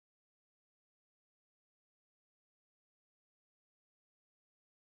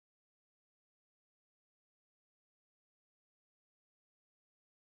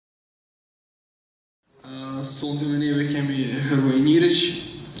Sunt me chemi Hrvoje Njiric,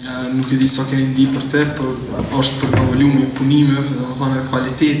 nuk e di sa keni di për te, por është për avalume, punime, dhe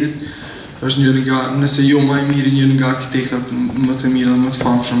kvalitetit. Është njëri nga, nëse jo më e mirë, njëri nga arkitektat më të mirë dhe më të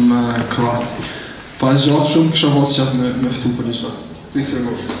famshëm në Kroat. Pa gjatë shumë, kësha pasë qatë me fëtu për një shtë. Please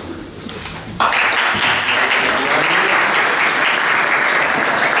go.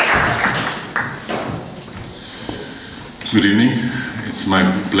 Good evening. It's my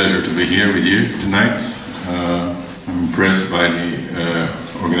pleasure to be here with you tonight. I'm impressed by the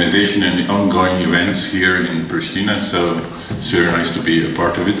organization and the ongoing events here in Pristina, so it's very nice to be a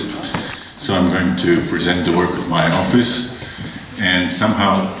part of it. So I'm going to present the work of my office, and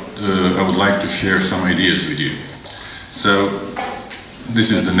somehow I would like to share some ideas with you. So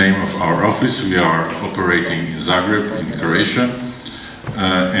this is the name of our office. We are operating in Zagreb, in Croatia,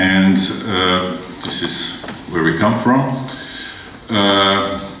 and this is where we come from.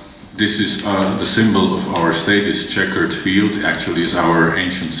 This is the symbol of our state, this checkered field actually is our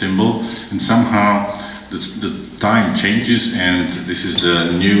ancient symbol, and somehow the time changes, and this is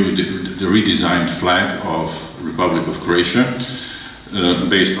the redesigned flag of Republic of Croatia,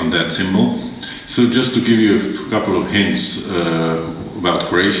 based on that symbol. So just to give you a couple of hints about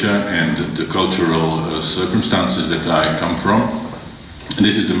Croatia and the cultural circumstances that I come from.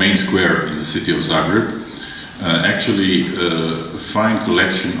 This is the main square in the city of Zagreb. Actually a fine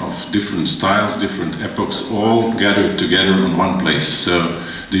collection of different styles, different epochs, all gathered together in one place. So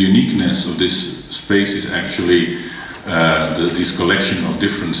the uniqueness of this space is actually this collection of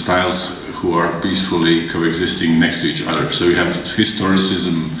different styles who are peacefully coexisting next to each other. So we have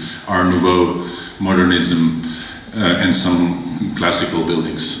historicism, Art Nouveau, modernism, and some classical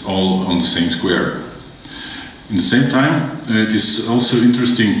buildings, all on the same square. At the same time, it is also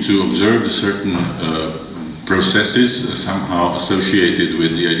interesting to observe a certain processes somehow associated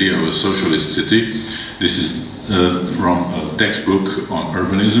with the idea of a socialist city. This is from a textbook on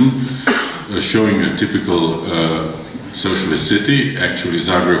urbanism, showing a typical socialist city. Actually,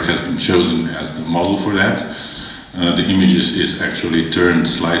 Zagreb has been chosen as the model for that. The images is actually turned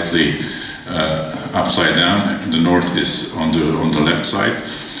slightly upside down. The north is on the left side.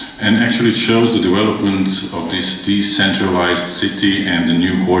 And actually it shows the development of this decentralized city and the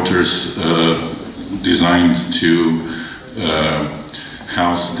new quarters designed to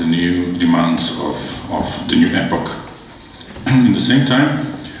house the new demands of the new epoch. At the same time,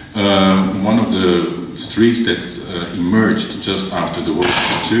 one of the streets that emerged just after the World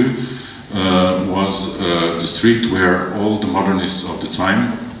War II was the street where all the modernists of the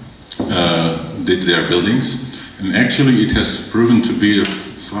time did their buildings. And actually it has proven to be a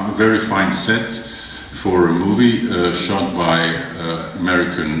very fine set for a movie shot by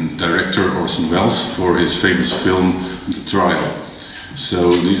American director Orson Welles for his famous film The Trial.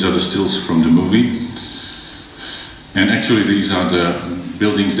 So these are the stills from the movie, and actually these are the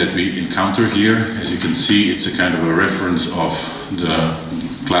buildings that we encounter here. As you can see, it's a kind of a reference of the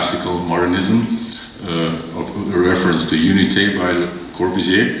classical modernism, of a reference to Unité by Le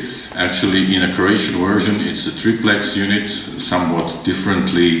Corbusier. Actually, in a Croatian version, it's a triplex unit, somewhat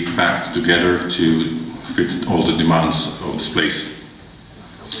differently packed together to fit all the demands of this place.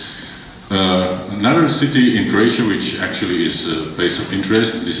 Another city in Croatia, which actually is a place of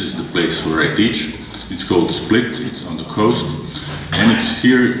interest, this is the place where I teach. It's called Split, it's on the coast. And it's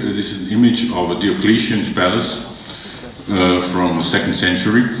here, this is an image of a Diocletian's palace from the 2nd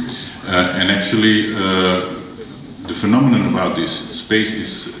century. And actually, the phenomenon about this space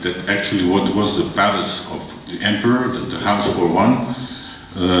is that actually what was the palace of the emperor, the house for one,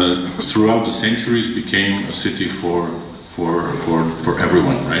 throughout the centuries became a city for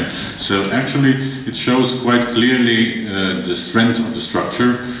everyone, right? So actually it shows quite clearly the strength of the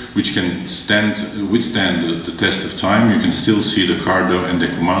structure, which can withstand the test of time. You can still see the Cardo and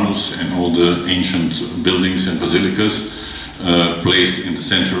Decumanus and all the ancient buildings and basilicas placed in the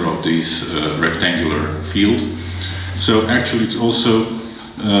center of this rectangular field. So actually it's also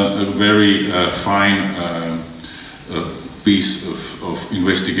a very fine piece of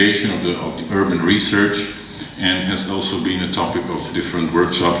investigation of the urban research, and has also been a topic of different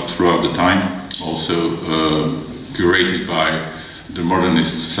workshops throughout the time, also curated by the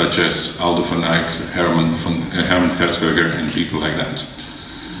modernists such as Aldo van Eyck, Hermann Herzberger, and people like that.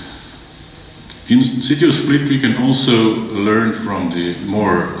 In the city of Split we can also learn from the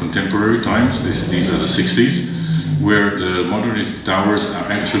more contemporary times. These are the 60s, where the modernist towers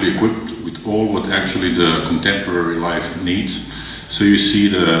are actually equipped with all what actually the contemporary life needs. So you see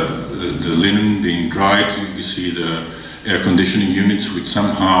the linen being dried, you see the air conditioning units which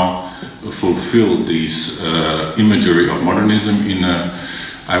somehow fulfill this imagery of modernism in a,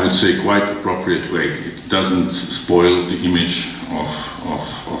 I would say, quite appropriate way. It doesn't spoil the image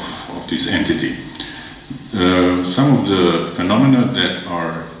of this entity. Some of the phenomena that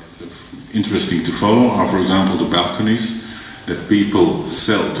are interesting to follow are, for example, the balconies that people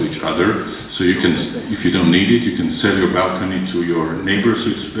sell to each other. So you can, if you don't need it, you can sell your balcony to your neighbor.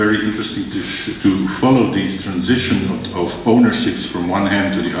 So it's very interesting to follow these transition of ownerships from one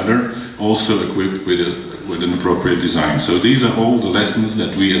hand to the other, also equipped with an appropriate design. So these are all the lessons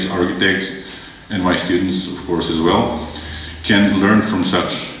that we as architects, and my students of course as well, can learn from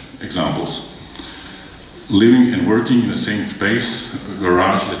such examples. Living and working in the same space, a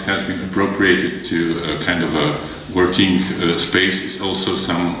garage that has been appropriated to a kind of a working space, is also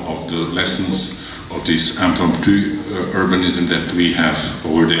some of the lessons of this impromptu urbanism that we have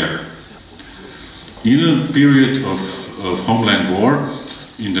over there. In a period of homeland war,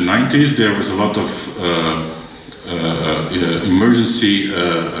 in the 90s, there was a lot of emergency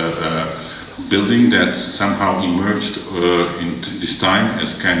building that somehow emerged in this time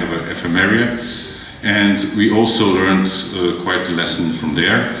as kind of an ephemeria. And we also learned quite a lesson from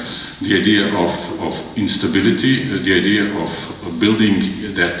there. The idea of instability, the idea of a building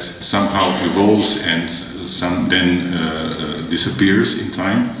that somehow evolves and then disappears in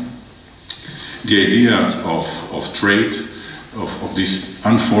time. The idea of trade, of this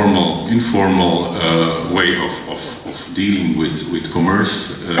informal way of dealing with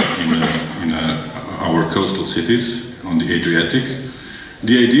commerce in our coastal cities on the Adriatic.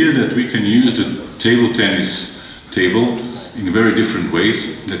 The idea that we can use the table tennis table in very different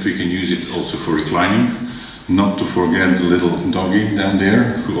ways, that we can use it also for reclining, not to forget the little doggy down there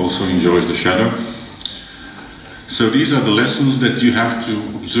who also enjoys the shadow. So these are the lessons that you have to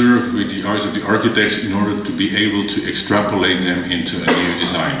observe with the eyes of the architects in order to be able to extrapolate them into a new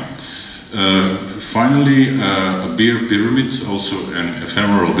design. Finally, a beer pyramid, also an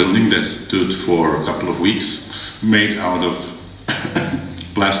ephemeral building that stood for a couple of weeks, made out of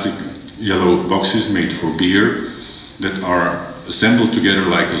plastic yellow boxes made for beer that are assembled together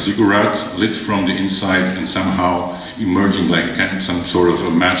like a ziggurat, lit from the inside and somehow emerging like some sort of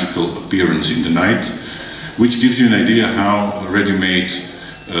a magical appearance in the night, which gives you an idea how a ready-made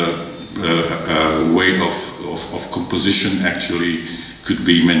way of composition actually could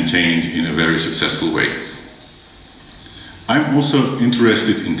be maintained in a very successful way. I'm also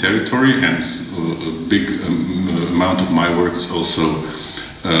interested in territory, and a big amount of my work is also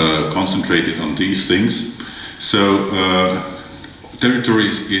concentrated on these things. So territory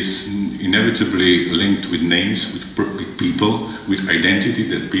is inevitably linked with names, with people, with identity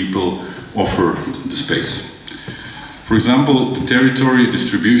that people offer the space. For example, the territory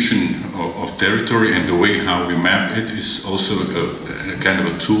distribution of territory and the way how we map it is also a kind of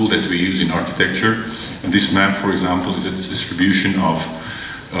a tool that we use in architecture. And this map, for example, is a distribution of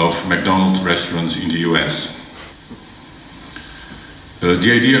McDonald's restaurants in the US.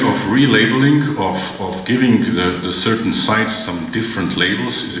 The idea of relabeling, of giving the certain sites some different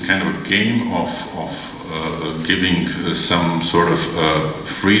labels, is a kind of a game of giving some sort of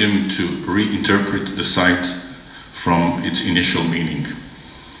freedom to reinterpret the site from its initial meaning.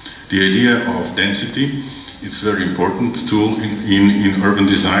 The idea of density is a very important tool in urban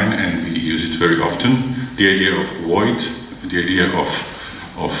design, and we use it very often. The idea of void, the idea of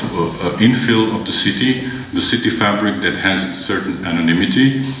infill of the city fabric that has its certain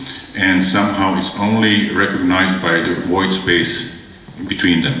anonymity and somehow is only recognized by the void space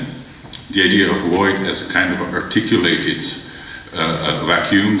between them. The idea of void as a kind of articulated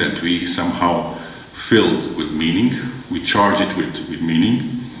vacuum that we somehow filled with meaning, we charge it with meaning.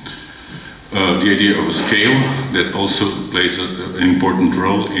 The idea of a scale that also plays an important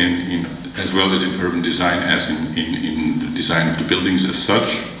role in as well as in urban design as in the design of the buildings as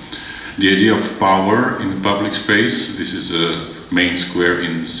such. The idea of power in the public space. This is a main square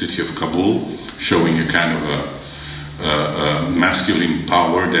in the city of Kabul, showing a kind of a masculine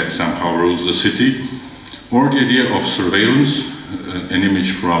power that somehow rules the city. Or the idea of surveillance, an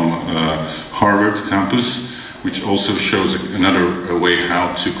image from Harvard campus, which also shows another way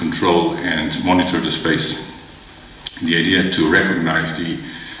how to control and monitor the space. The idea to recognize the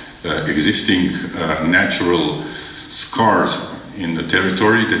existing natural scars in the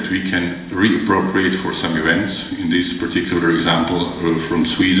territory that we can reappropriate for some events. In this particular example from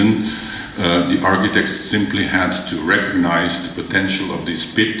Sweden, the architects simply had to recognize the potential of this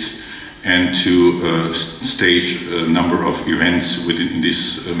pit and to stage a number of events within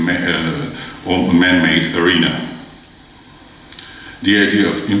this man-made arena. The idea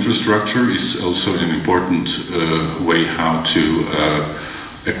of infrastructure is also an important way how to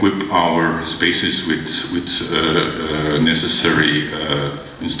equip our spaces with necessary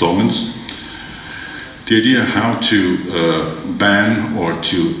installments. The idea how to ban or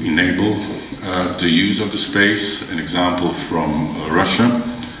to enable the use of the space, an example from Russia,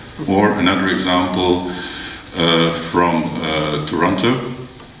 or another example from Toronto,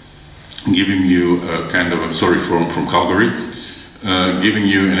 giving you a kind of, sorry, from Calgary, giving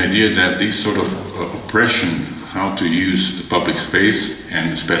you an idea that this sort of oppression, how to use the public space,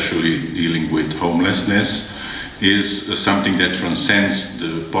 and especially dealing with homelessness, is something that transcends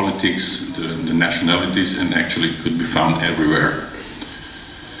the politics, the nationalities, and actually could be found everywhere.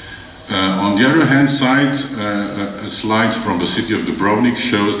 On the other hand side, a slide from the city of Dubrovnik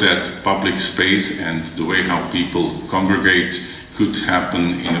shows that public space and the way how people congregate could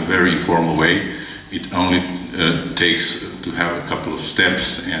happen in a very informal way. It only takes to have a couple of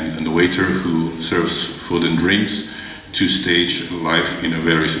steps and a waiter who serves food and drinks to stage life in a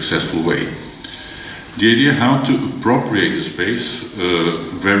very successful way. The idea how to appropriate the space,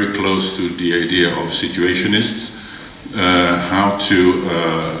 very close to the idea of situationists, how to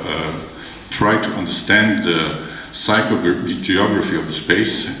try to understand the psychogeography of the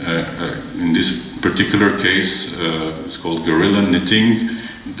space. In this particular case, it's called guerrilla knitting,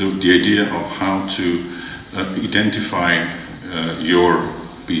 the idea of how to identify your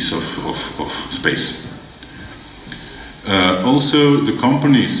piece of space. Also, the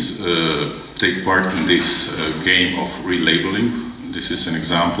companies take part in this game of relabeling. This is an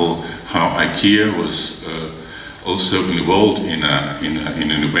example how IKEA was also involved in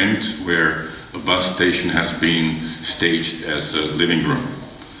an event where a bus station has been staged as a living room.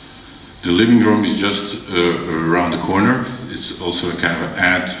 The living room is just around the corner. It's also a kind of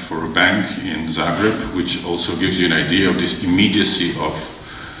ad for a bank in Zagreb, which also gives you an idea of this immediacy of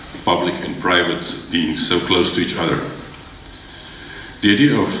public and private being so close to each other. The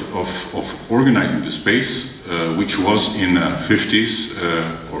idea of organizing the space, which was in the 50s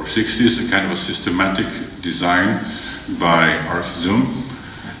or 60s, a kind of a systematic design by Archizum.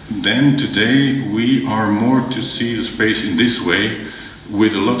 Then today we are more to see the space in this way,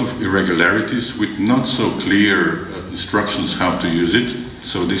 with a lot of irregularities, with not so clear instructions how to use it.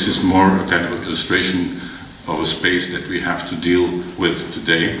 So this is more a kind of illustration of a space that we have to deal with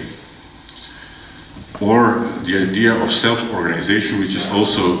today. Or the idea of self-organization, which is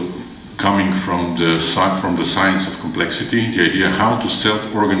also coming from the science of complexity. The idea how to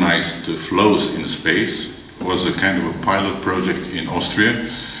self-organize the flows in a space was a kind of a pilot project in Austria,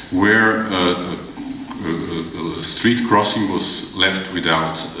 where a street crossing was left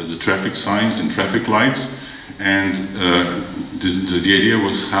without the traffic signs and traffic lights, and the idea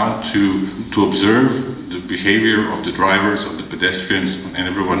was how to observe the behavior of the drivers, of the pedestrians, and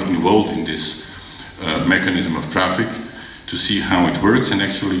everyone involved in this mechanism of traffic, to see how it works. And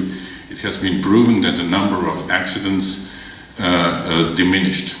actually it has been proven that the number of accidents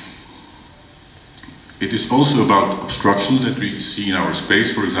diminished. It is also about obstructions that we see in our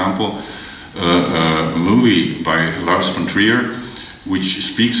space. For example, a movie by Lars von Trier, which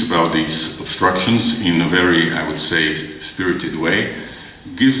speaks about these obstructions in a very, I would say, spirited way,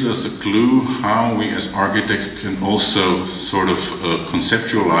 gives us a clue how we as architects can also sort of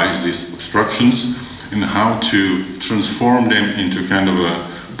conceptualize these obstructions and how to transform them into kind of a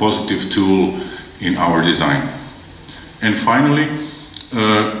positive tool in our design. And finally,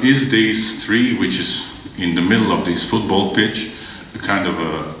 is this tree, which is in the middle of this football pitch, a kind of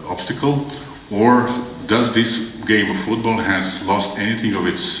an obstacle, or does this game of football has lost anything of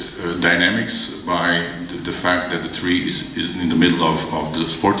its dynamics by the fact that the tree is in the middle of the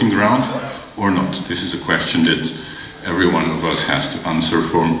sporting ground, or not? This is a question that every one of us has to answer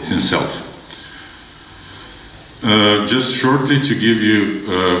for himself. Just shortly to give you,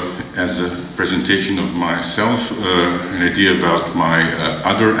 as a presentation of myself, an idea about my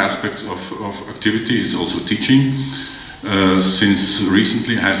other aspects of activity is also teaching. Since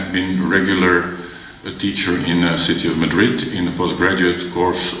recently I have been a regular teacher in the city of Madrid in a postgraduate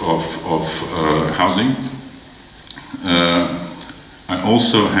course of housing. I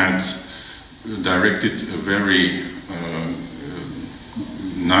also had directed a very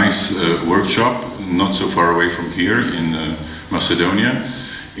nice workshop not so far away from here in Macedonia,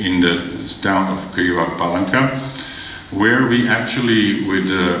 in the town of Kriva Palanka, where we actually, with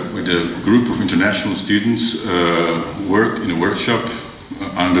a group of international students, worked in a workshop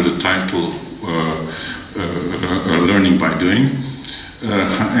under the title Learning by Doing.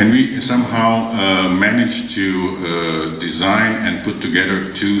 And we somehow managed to design and put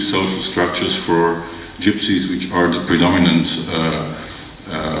together two social structures for gypsies, which are the predominant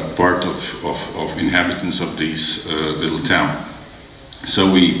part of inhabitants of this little town.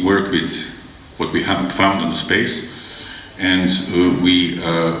 So we work with what we have found in the space, and we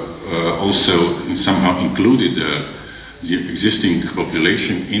also somehow included the existing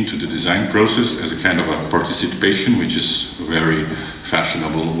population into the design process as a kind of a participation, which is a very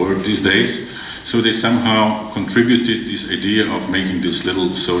fashionable word these days. So they somehow contributed this idea of making this little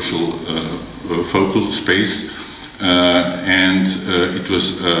social focal space, and it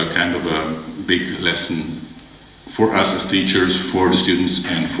was kind of a big lesson for us as teachers, for the students,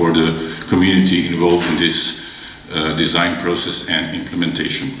 and for the community involved in this design process and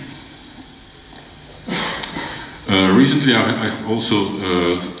implementation. Recently I also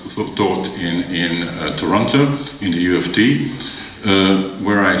taught in Toronto, in the UofT,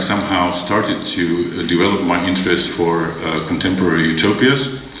 where I somehow started to develop my interest for contemporary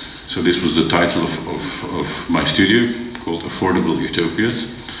utopias. So this was the title of my studio, called Affordable Utopias,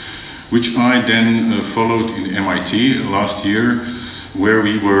 which I then followed in MIT last year, where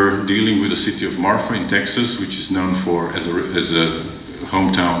we were dealing with the city of Marfa in Texas, which is known for as a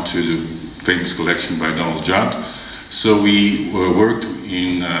hometown to the famous collection by Donald Judd. So we worked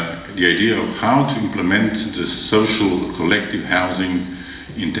in the idea of how to implement the social collective housing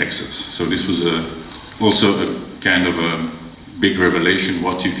in Texas. So this was also a kind of a big revelation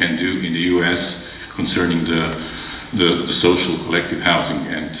what you can do in the US concerning the social collective housing,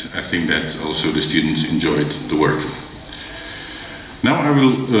 and I think that also the students enjoyed the work. Now I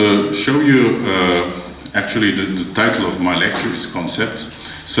will show you actually the title of my lecture is Concepts.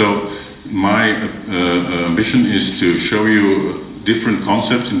 So my ambition is to show you different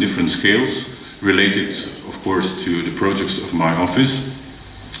concepts in different scales related, of course, to the projects of my office,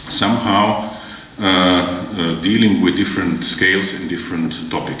 somehow dealing with different scales and different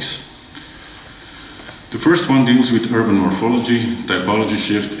topics. The first one deals with urban morphology, typology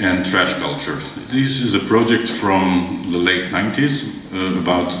shift, and trash culture. This is a project from the late 90s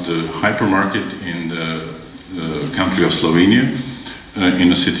about the hypermarket in the country of Slovenia, in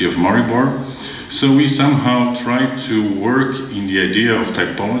the city of Maribor. So we somehow tried to work in the idea of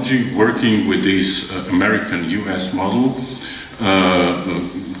typology, working with this American-US model,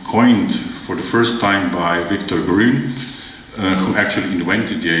 coined for the first time by Victor Grün, who actually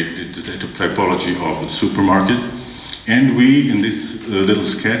invented the typology of the supermarket. And we, in this little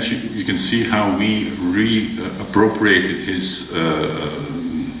sketch, you can see how we reappropriated his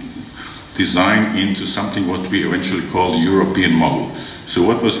design into something what we eventually called the European model. So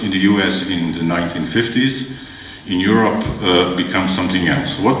what was in the US in the 1950s, in Europe becomes something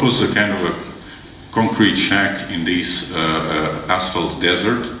else. What was a kind of a concrete shack in this asphalt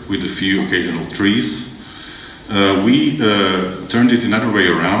desert with a few occasional trees? We turned it another way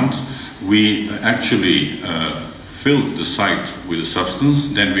around. We actually filled the site with a substance,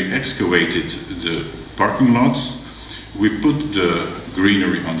 then we excavated the parking lots, we put the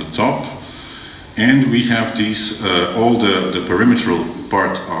greenery on the top, and we have these, all the perimeteral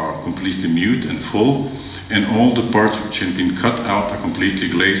parts are completely mute and full, and all the parts which have been cut out are completely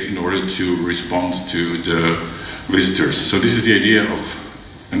glazed in order to respond to the visitors. So this is the idea of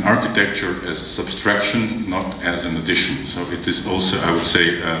an architecture as subtraction, not as an addition. So it is also, I would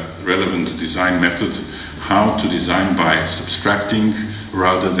say, a relevant design method, how to design by subtracting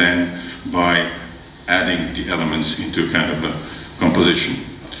rather than by adding the elements into kind of a composition.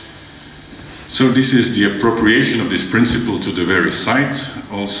 So this is the appropriation of this principle to the very site,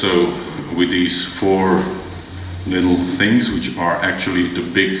 also with these four little things which are actually the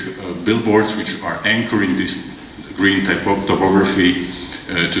big billboards which are anchoring this green topography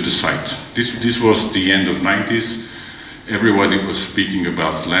to the site. This was the end of 90s. Everybody was speaking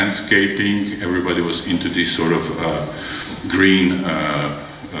about landscaping. Everybody was into this sort of green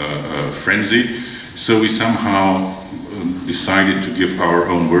frenzy. So we somehow decided to give our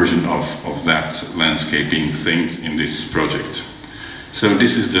own version of that landscaping thing in this project. So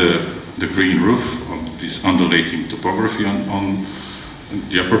this is the green roof of this undulating topography on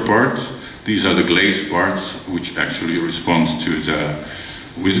the upper part. These are the glazed parts which actually respond to the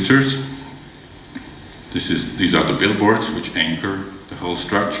visitors. These are the billboards which anchor the whole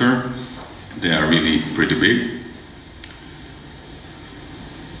structure. They are really pretty big.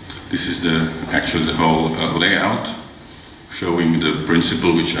 This is actually the whole layout, showing the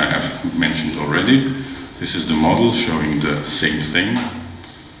principle which I have mentioned already. This is the model showing the same thing.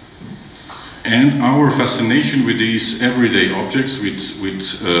 And our fascination with these everyday objects,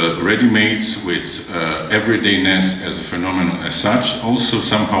 with ready-mades, with everydayness as a phenomenon as such, also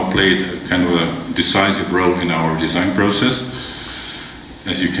somehow played a kind of a decisive role in our design process.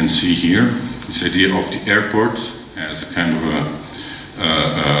 As you can see here, this idea of the airport as a kind of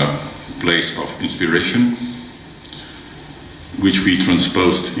a place of inspiration. which we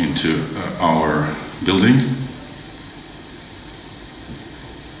transposed into our building.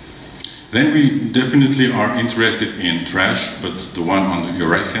 Then we definitely are interested in trash, but the one on your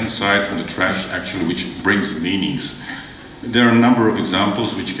right-hand side, on the trash actually, which brings meanings. There are a number of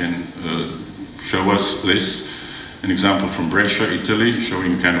examples which can show us this. An example from Brescia, Italy,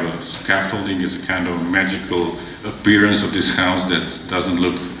 showing kind of a scaffolding as a kind of magical appearance of this house that doesn't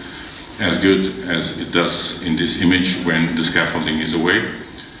look as good as it does in this image when the scaffolding is away.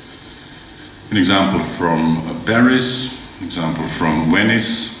 An example from Paris, an example from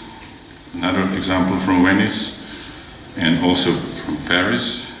Venice, another example from Venice, and also from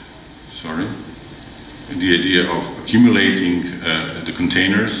Paris, sorry. The idea of accumulating the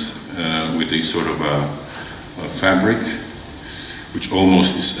containers with this sort of fabric, which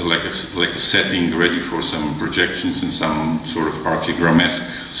almost is like a setting ready for some projections in some sort of archigramesque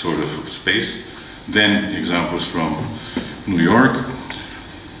sort of space. Then examples from New York,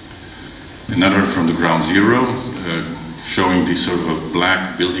 another from the ground zero, showing this sort of a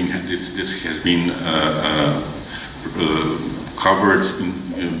black building. This has been covered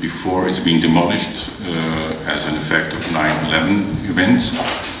before it's been demolished as an effect of 9/11 events.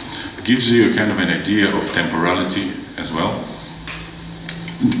 It gives you a kind of an idea of temporality as well,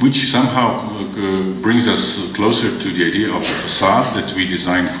 which somehow brings us closer to the idea of the facade that we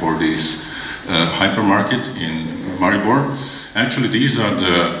designed for this hypermarket in Maribor. Actually, these are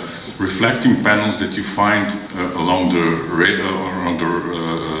the reflecting panels that you find along the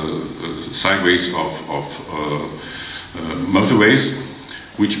sideways of motorways,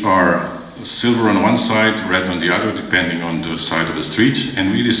 which are silver on one side, red on the other, depending on the side of the street.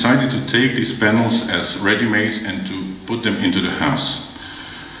 And we decided to take these panels as ready-mades and to put them into the house.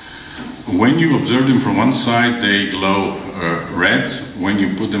 When you observe them from one side, they glow red. When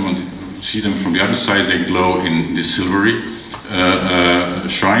you put them see them from the other side, they glow in this silvery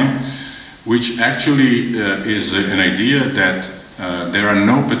shine, which actually is an idea that there are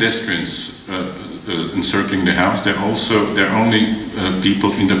no pedestrians encircling the house. There are only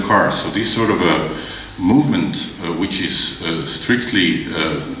people in the cars. So this sort of a movement, which is strictly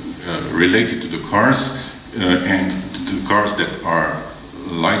related to the cars and to the cars that are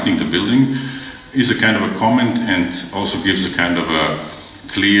lighting the building, is a kind of a comment and also gives a kind of a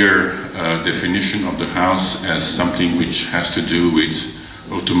clear definition of the house as something which has to do with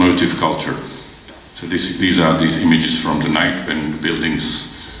automotive culture. So these are these images from the night when buildings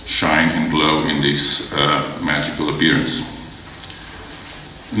shine and glow in this magical appearance.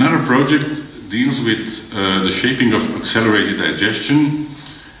 Another project deals with the shaping of accelerated digestion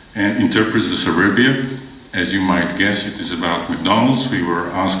and interprets the suburbia. As you might guess, it is about McDonald's. We were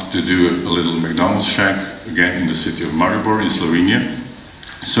asked to do a little McDonald's shack, again in the city of Maribor in Slovenia.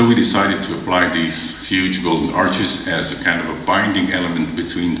 So we decided to apply these huge golden arches as a kind of a binding element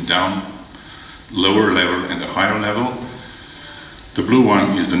between the lower level and the higher level. The blue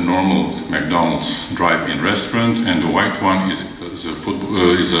one is the normal McDonald's drive-in restaurant, and the white one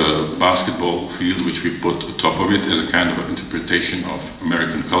is a basketball field which we put on top of it as a kind of interpretation of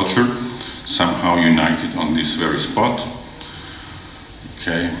American culture, somehow united on this very spot.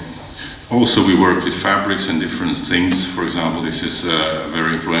 Okay. Also, we worked with fabrics and different things. For example, this is a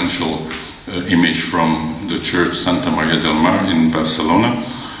very influential image from the church Santa Maria del Mar in Barcelona.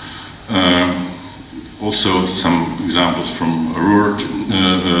 Also, some examples from a rural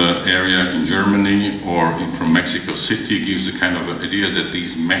area in Germany or from Mexico City gives a kind of idea that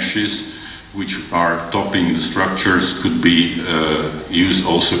these meshes, which are topping the structures, could be used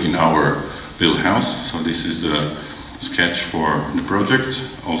also in our little house. So this is the sketch for the project,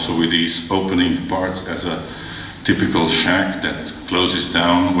 also with these opening parts as a typical shack that closes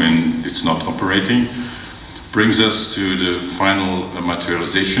down when it's not operating. Brings us to the final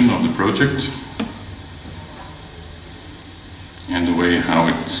materialization of the project and the way how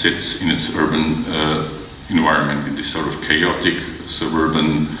it sits in its urban environment, in this sort of chaotic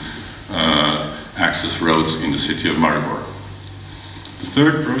suburban access roads in the city of Maribor. The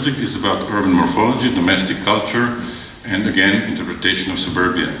third project is about urban morphology, domestic culture, and again, interpretation of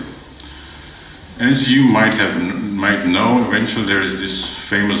suburbia. As you might know, eventually there is this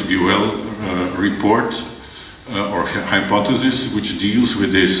famous Buell report or hypothesis which deals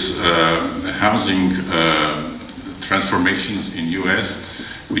with this housing transformations in US,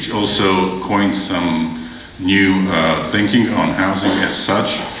 which also coined some new thinking on housing as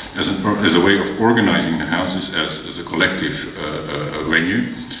such, as a way of organizing the houses as a collective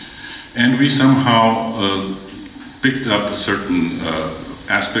venue. And we somehow picked up certain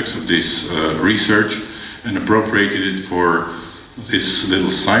aspects of this research and appropriated it for this little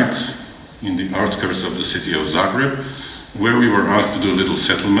site in the outskirts of the city of Zagreb, where we were asked to do a little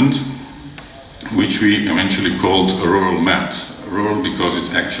settlement, which we eventually called a rural mat. Rural because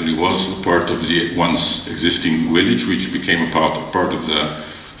it actually was a part of the once existing village, which became a part of the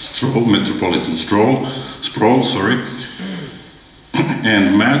metropolitan sprawl,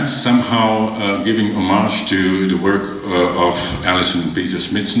 and mat somehow giving homage to the work of Alison and Peter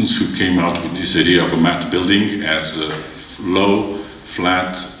Smithsons, who came out with this idea of a mat building as a low,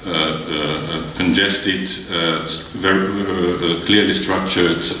 flat, congested, very clearly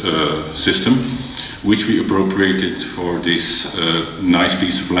structured system, which we appropriated for this nice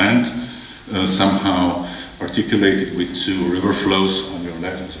piece of land, somehow articulated with two river flows on your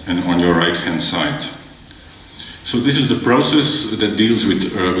left and on your right-hand side. So this is the process that deals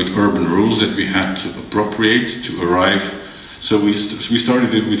with urban rules that we had to appropriate to arrive. So we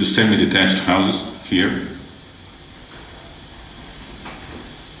started it with the semi-detached houses here.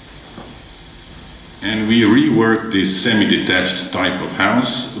 And we reworked this semi-detached type of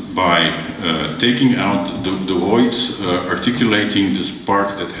house by taking out the voids, articulating this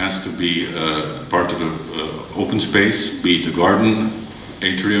part that has to be part of the open space, be it the garden,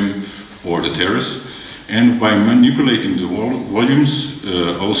 atrium, or the terrace. And by manipulating the volumes,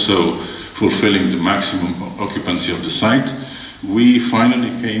 also fulfilling the maximum occupancy of the site, we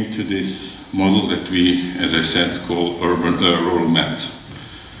finally came to this model that we, as I said, call rural mat.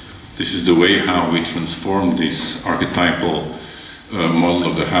 This is the way how we transform this archetypal model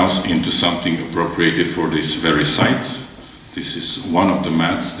of the house into something appropriated for this very site. This is one of the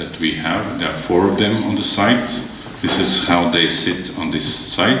mats that we have. There are 4 of them on the site. This is how they sit on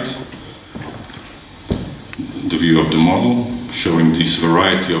this site. The view of the model, showing this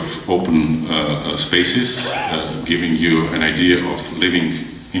variety of open spaces, giving you an idea of living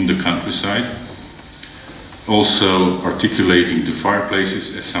in the countryside. Also articulating the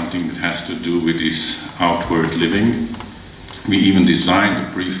fireplaces as something that has to do with this outward living. We even designed a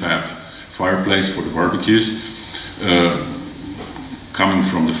prefab fireplace for the barbecues, coming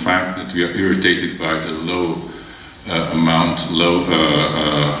from the fact that we are irritated by the low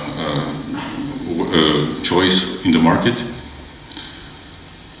choice in the market.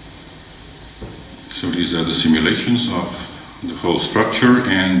 So these are the simulations of the whole structure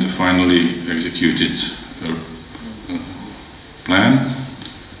and the finally executed plan,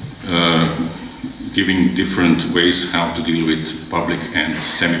 giving different ways how to deal with public and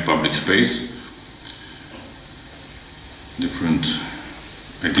semi-public space. Different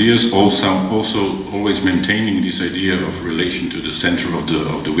ideas, also always maintaining this idea of relation to the center of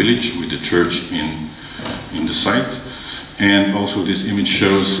the village with the church in the site. And also this image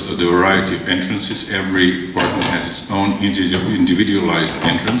shows the variety of entrances. Every apartment has its own individualized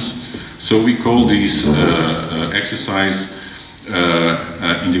entrance. So we call these exercise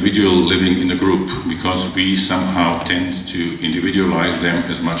individual living in a group, because we somehow tend to individualize them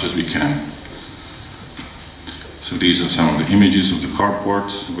as much as we can. So these are some of the images of the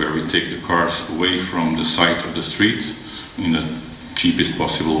carports, where we take the cars away from the site of the street in the cheapest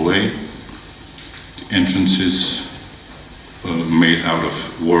possible way. The entrances made out of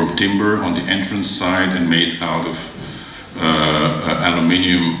warm timber on the entrance side and made out of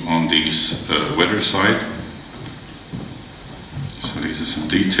aluminium on this weather side. So this is some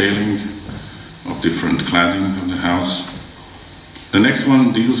detailing of different cladding of the house. The next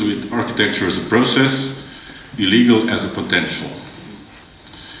one deals with architecture as a process, illegal as a potential.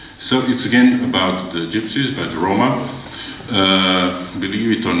 So it's again about the gypsies, about Roma.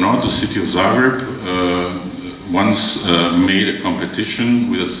 Believe it or not, the city of Zagreb once made a competition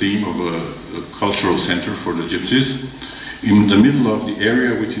with a theme of a cultural center for the gypsies in the middle of the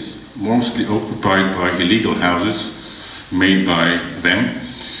area, which is mostly occupied by illegal houses made by them.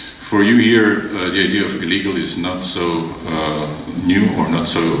 For you here, the idea of illegal is not so new or not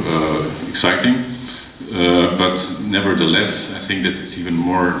so exciting. But nevertheless, I think that it's even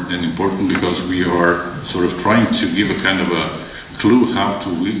more than important, because we are sort of trying to give a kind of a clue how to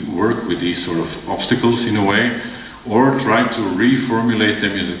work with these sort of obstacles in a way, or try to reformulate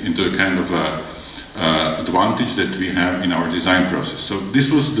them into a kind of advantage that we have in our design process. So this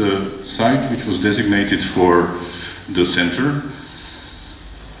was the site which was designated for the center,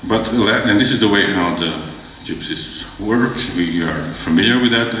 and this is the way how the gypsies work. We are familiar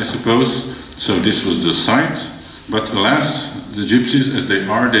with that, I suppose. So this was the site, but alas, the gypsies, as they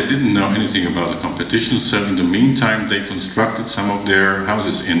are, they didn't know anything about the competition. So in the meantime, they constructed some of their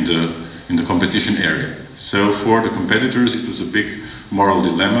houses in the competition area. So for the competitors, it was a big moral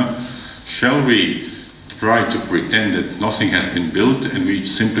dilemma. Shall we try to pretend that nothing has been built and we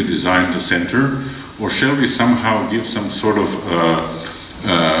simply design the center, or shall we somehow give some sort of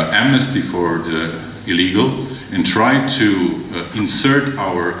amnesty for the illegal, and tried to insert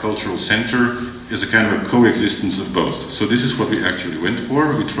our cultural center as a kind of a coexistence of both. So this is what we actually went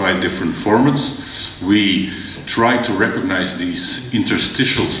for. We tried different formats. We tried to recognize these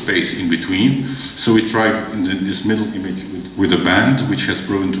interstitial space in between. So we tried in this middle image with a band, which has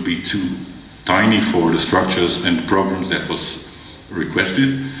proven to be too tiny for the structures and programs that was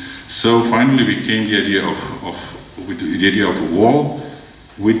requested. So finally we came the idea with the idea of a wall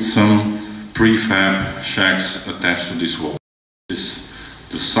with some prefab shacks attached to this wall. This is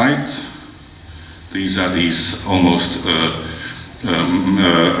the site. These are these almost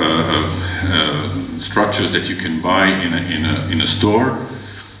structures that you can buy in a store,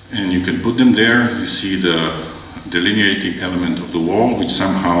 and you can put them there. You see the delineating element of the wall, which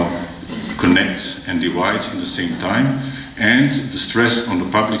somehow connects and divides in the same time, and the stress on the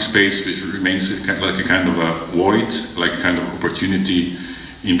public space, which remains like a kind of a void, like a kind of opportunity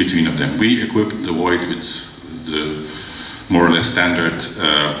in between of them. We equipped the void with the more or less standard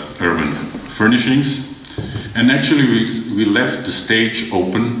urban furnishings, and actually we left the stage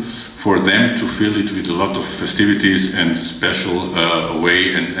open for them to fill it with a lot of festivities and special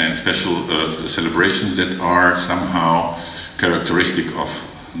way and special celebrations that are somehow characteristic of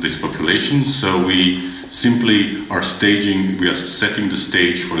this population. So we simply are we are setting the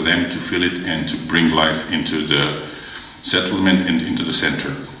stage for them to fill it and to bring life into the settlement and into the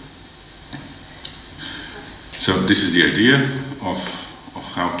center. So this is the idea of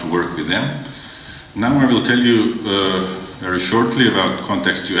how to work with them. Now I will tell you very shortly about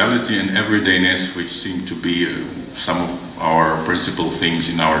contextuality and everydayness, which seem to be some of our principal things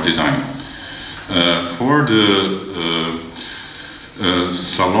in our design. For the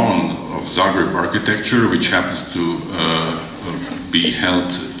Salon of Zagreb Architecture, which happens to be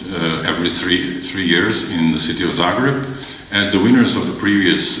held every three years in the city of Zagreb, as the winners of the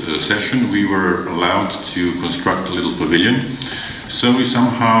previous session, we were allowed to construct a little pavilion. So we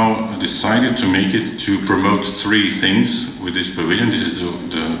somehow decided to make it to promote three things with this pavilion. This is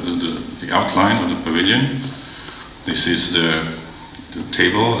the outline of the pavilion. This is the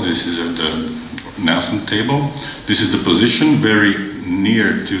table. This is the announcement table. This is the position very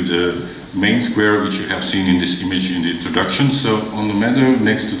near to the main square, which you have seen in this image in the introduction. So on the meadow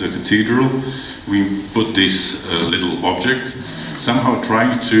next to the cathedral, we put this little object, somehow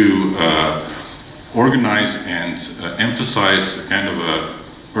trying to organize and emphasize a kind of a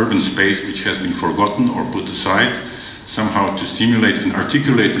urban space which has been forgotten or put aside, somehow to stimulate and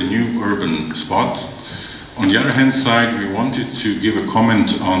articulate a new urban spot. On the other hand side, we wanted to give a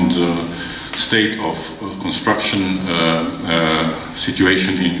comment on the state of construction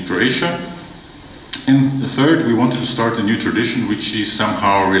situation in Croatia. And the third, we wanted to start a new tradition which is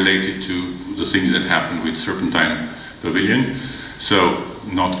somehow related to the things that happen with Serpentine Pavilion. So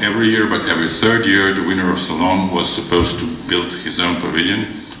not every year, but every third year, the winner of Salon was supposed to build his own pavilion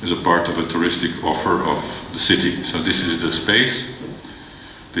as a part of a touristic offer of the city. So this is the space,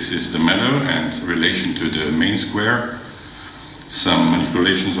 this is the meadow and relation to the main square, some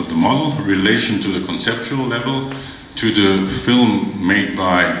manipulations of the model, relation to the conceptual level, to the film made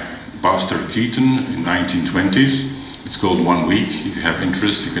by Buster Keaton in 1920s. It's called 1 Week. If you have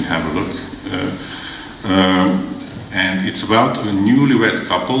interest, you can have a look. And it's about a newlywed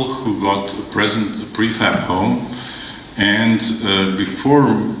couple who got a prefab home, and before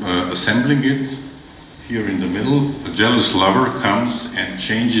assembling it, here in the middle, a jealous lover comes and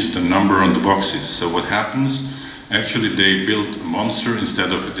changes the number on the boxes. So what happens? Actually, they built a monster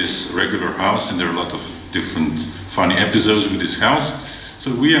instead of this regular house, and there are a lot of different funny episodes with this house. So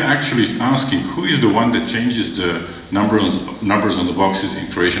we are actually asking, who is the one that changes the numbers on the boxes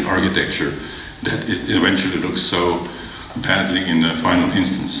in Croatian architecture that it eventually looks so badly in the final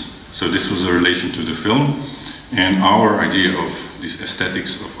instance? So this was a relation to the film and our idea of this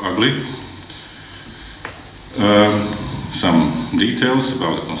aesthetics of ugly. Some details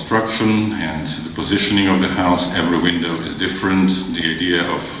about the construction and the positioning of the house. Every window is different. The idea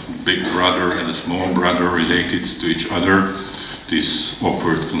of big brother and a small brother related to each other. This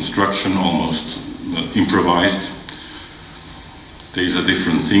awkward construction, almost improvised. These are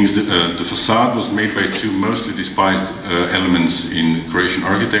different things. The facade was made by two mostly despised elements in Croatian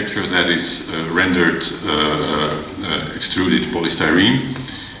architecture, that is rendered extruded polystyrene,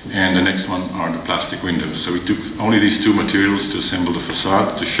 and the next one are the plastic windows. So we took only these two materials to assemble the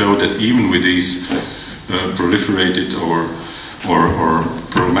facade, to show that even with these proliferated or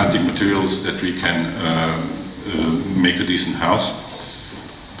problematic materials that we can make a decent house.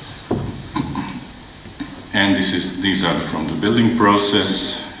 And these are from the building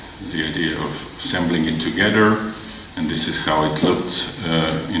process, the idea of assembling it together, and this is how it looked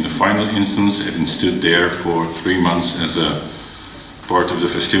in the final instance, and it stood there for 3 months as a part of the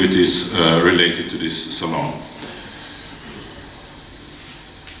festivities related to this salon.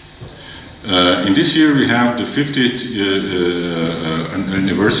 In this year we have the 50th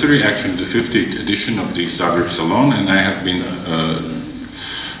anniversary, actually the 50th edition of the Zagreb Salon, and I have been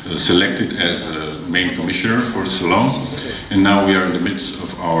selected as a main commissioner for the salon, and now we are in the midst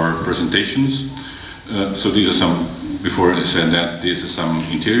of our presentations. So these are some, before I said that, these are some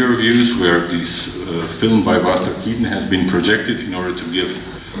interior views where this film by Walter Keaton has been projected in order to give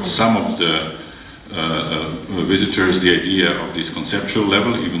some of the visitors the idea of this conceptual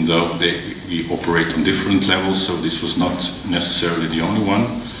level, even though we operate on different levels, so this was not necessarily the only one.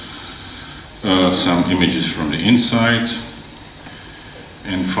 Some images from the inside.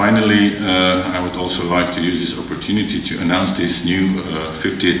 And finally, I would also like to use this opportunity to announce this new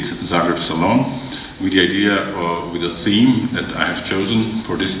 50th Zagreb Salon with the idea, with a theme that I have chosen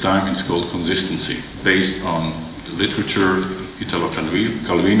for this time. It's called consistency, based on the literature, Italo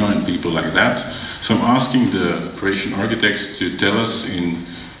Calvino and people like that. So I'm asking the Croatian architects to tell us in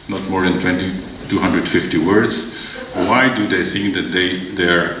not more than 250 words, why do they think that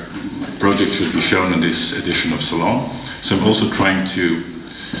their project should be shown in this edition of Salon. So I'm also trying to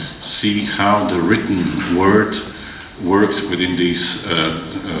see how the written word works within this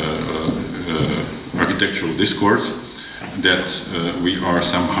architectural discourse that we are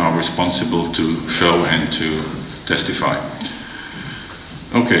somehow responsible to show and to testify.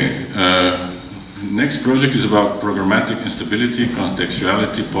 Okay, next project is about programmatic instability,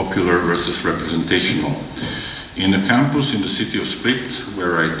 contextuality, popular versus representational. In a campus in the city of Split,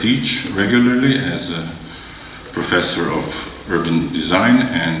 where I teach regularly as a professor of urban design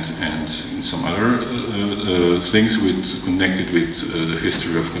and in some other things connected with the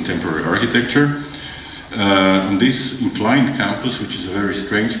history of contemporary architecture. On this inclined campus, which is a very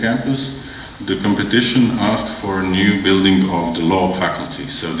strange campus, the competition asked for a new building of the law faculty.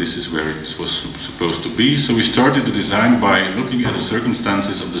 So this is where it was supposed to be. So we started the design by looking at the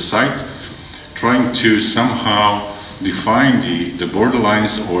circumstances of the site, trying to somehow define the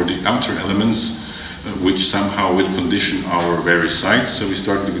borderlines or the outer elements which somehow will condition our various sites. So we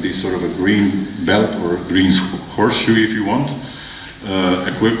started with this sort of a green belt or a green horseshoe, if you want,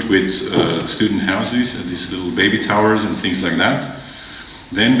 equipped with student houses and these little baby towers and things like that.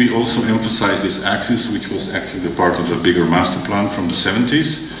 Then we also emphasized this axis, which was actually a part of a bigger master plan from the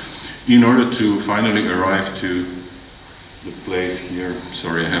 70s, in order to finally arrive to the place here,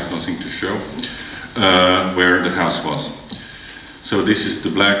 sorry I have nothing to show, where the house was. So this is the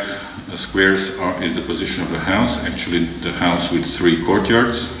black squares is the position of the house, actually the house with 3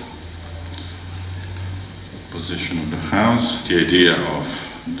 courtyards. Position of the house, the idea of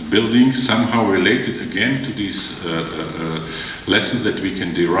the building, somehow related again to these lessons that we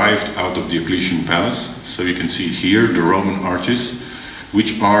can derive out of the Ecclesian Palace. So you can see here the Roman arches,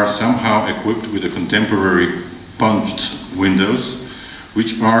 which are somehow equipped with a contemporary punched windows,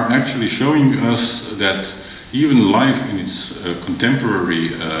 which are actually showing us that even life in its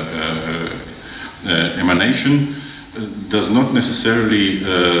contemporary emanation does not necessarily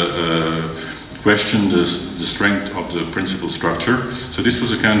question the strength of the principal structure. So this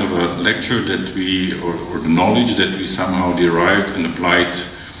was a kind of a lecture that we, or the knowledge that we somehow derived and applied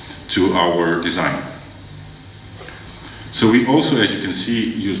to our design. So we also, as you can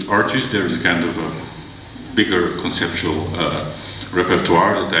see, used arches. There is a kind of a bigger conceptual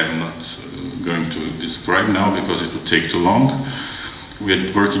repertoire that I'm not going to describe now because it would take too long. We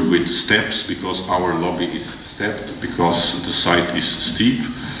are working with steps because our lobby is stepped, because the site is steep.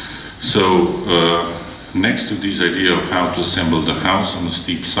 So next to this idea of how to assemble the house on a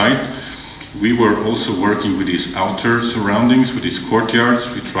steep site, we were also working with these outer surroundings, with these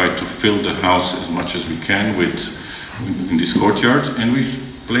courtyards. We tried to fill the house as much as we can in these courtyards, and we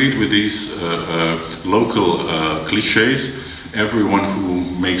played with these local cliches. Everyone who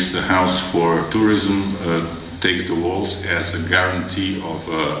makes the house for tourism takes the walls as a guarantee of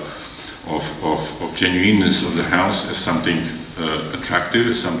genuineness of the house, as something attractive,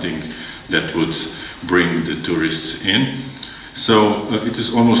 as something that would bring the tourists in. So it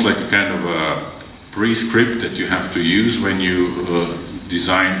is almost like a kind of a pre-script that you have to use when you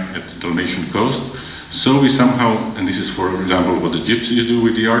design at the Dalmatian coast. So we somehow, and this is for example what the gypsies do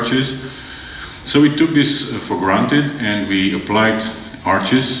with the arches, so we took this for granted and we applied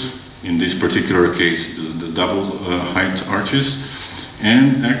arches, in this particular case the double height arches,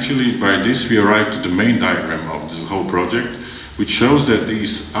 and actually by this we arrived at the main diagram of the whole project, which shows that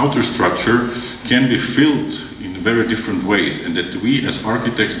this outer structure can be filled in very different ways, and that we as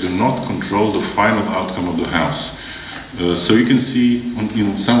architects do not control the final outcome of the house. So you can see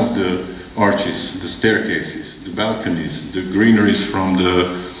on some of the arches, the staircases, the balconies, the greeneries from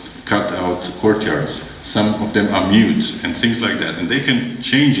the cut-out courtyards. Some of them are mute and things like that. And they can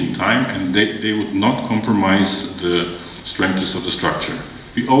change in time, and they would not compromise the strengths of the structure.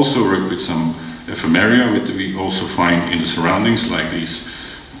 We also work with some ephemeria, which we also find in the surroundings, like these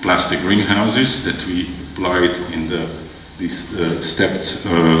plastic greenhouses that we applied in this stepped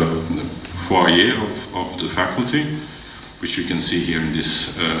foyer of the faculty, which you can see here in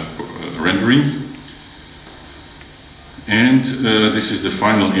this rendering. And this is the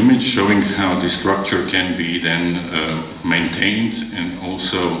final image showing how this structure can be then maintained, and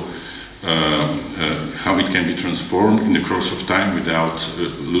also how it can be transformed in the course of time without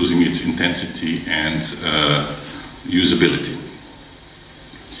losing its intensity and usability.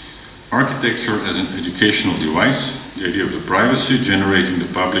 Architecture as an educational device, the idea of the privacy generating the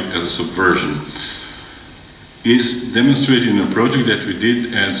public as a subversion, is demonstrated in a project that we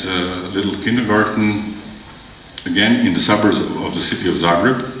did as a little kindergarten, again in the suburbs of the city of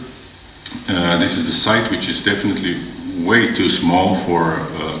Zagreb. This is the site, which is definitely way too small for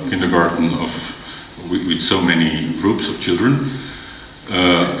a kindergarten with so many groups of children.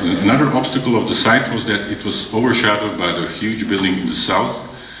 Another obstacle of the site was that it was overshadowed by the huge building in the south,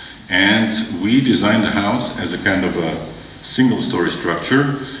 and we designed the house as a kind of a single-story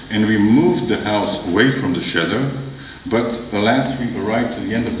structure, and we moved the house away from the shadow. But alas, we arrived to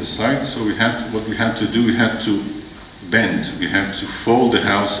the end of the site, so what we had to do, we had to bend, we had to fold the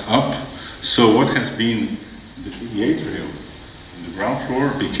house up. So what has been the atrium on the ground floor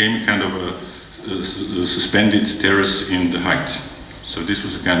became kind of a suspended terrace in the height. So this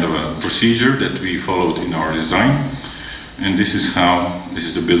was a kind of a procedure that we followed in our design. And this is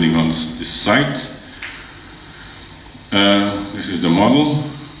the building on this site. This is the model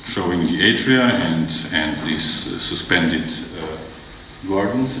showing the atria and these suspended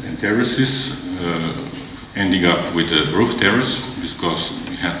gardens and terraces, ending up with a roof terrace, because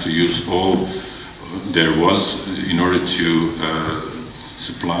we had to use all there was in order to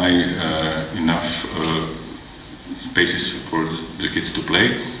supply enough spaces for the kids to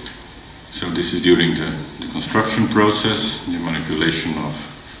play. So this is during the construction process, the manipulation of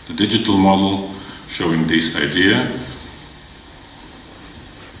the digital model showing this idea.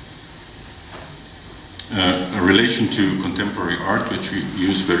 A relation to contemporary art, which we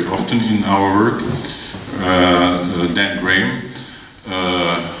use very often in our work. Dan Graham,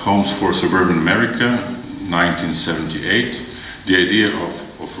 Homes for Suburban America, 1978. The idea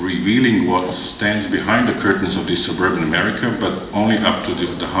of revealing what stands behind the curtains of this suburban America, but only up to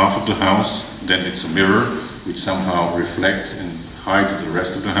the half of the house. Then it's a mirror, which somehow reflects and hides the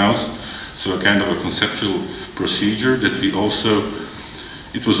rest of the house. So a kind of a conceptual procedure that we also,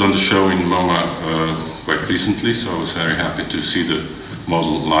 it was on the show in MoMA quite recently, so I was very happy to see the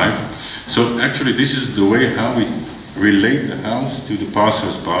model live. So actually this is the way how we relate the house to the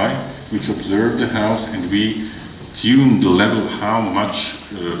passers-by, which observe the house, and we tune the level how much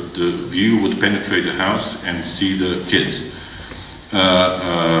the view would penetrate the house and see the kids.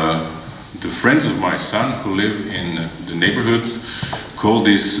 The friends of my son who live in the neighborhood call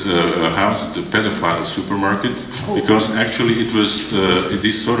this house the pedophile supermarket, because actually it was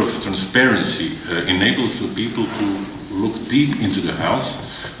this sort of transparency enables the people to look deep into the house,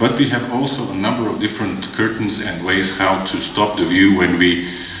 but we have also a number of different curtains and ways how to stop the view when we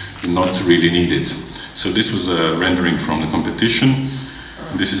not really need it. So this was a rendering from the competition.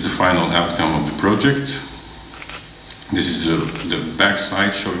 This is the final outcome of the project. This is the back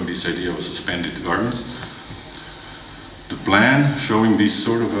side showing this idea of suspended gardens. The plan showing this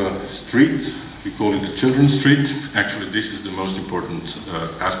sort of a street, we call it the children's street. Actually, this is the most important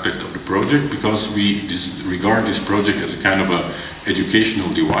aspect of the project, because we regard this project as a kind of a educational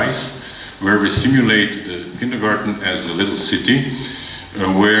device where we simulate the kindergarten as a little city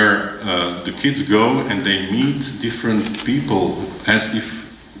where the kids go and they meet different people as if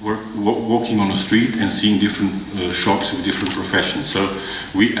we're walking on a street and seeing different shops with different professions. So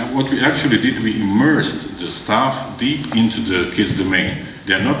what we actually did, we immersed the staff deep into the kids' domain.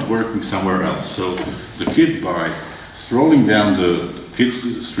 They're not working somewhere else. So the kid, by strolling down the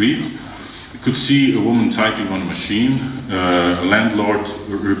kids' street, could see a woman typing on a machine, a landlord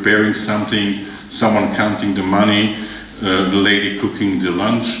repairing something, someone counting the money, the lady cooking the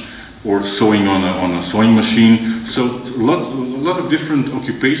lunch, or sewing on a sewing machine. So a lot of different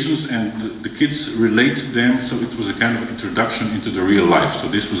occupations, and the kids relate to them, so it was a kind of introduction into the real life. So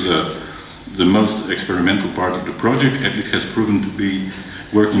this was the most experimental part of the project, and it has proven to be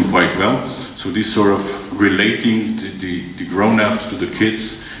working quite well. So this sort of relating the grown-ups to the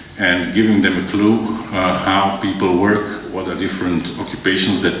kids and giving them a clue how people work, what are different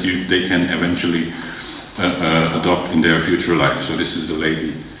occupations that they can eventually adopt in their future life. So this is the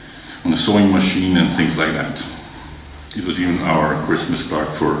lady on a sewing machine and things like that. It was even our Christmas card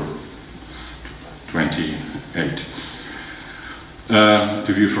for 28.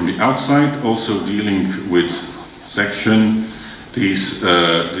 The view from the outside, also dealing with section.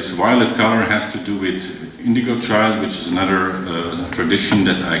 This violet color has to do with indigo child, which is another tradition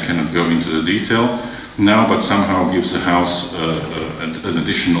that I cannot go into the detail now, but somehow gives the house an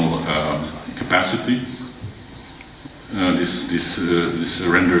additional capacity. This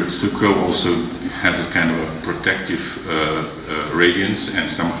rendered stucco also has a kind of a protective radiance and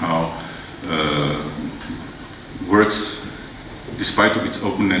somehow works, despite of its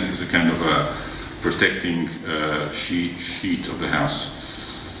openness, as a kind of a protecting sheet of the house.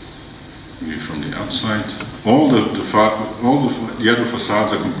 View from the outside. All the other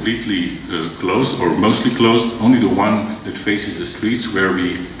facades are completely closed, or mostly closed. Only the one that faces the streets, where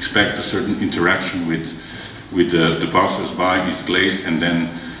we expect a certain interaction with the passers-by, is glazed and then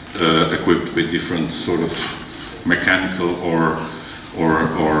equipped with different sort of mechanical or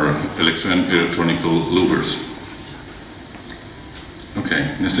electronical louvers. Okay,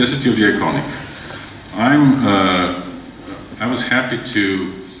 necessity of the iconic. I was happy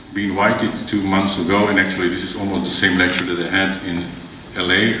to be invited 2 months ago, and actually this is almost the same lecture that I had in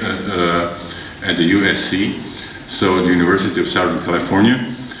LA at the USC, so the University of Southern California.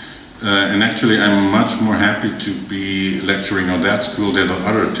 And actually I'm much more happy to be lecturing on that school than on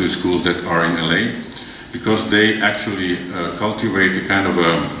other 2 schools that are in LA, because they actually cultivate a kind of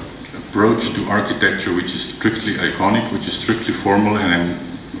approach to architecture which is strictly iconic, which is strictly formal, and I'm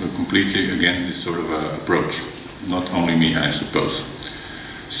completely against this sort of approach. Not only me, I suppose.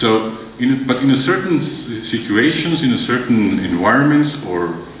 So, but in a certain situations, in a certain environments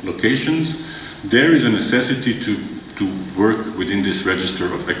or locations, there is a necessity to work within this register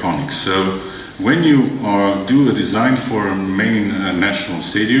of iconics. So, when you do a design for a main national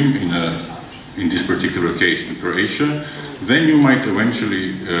stadium, in this particular case in Croatia, then you might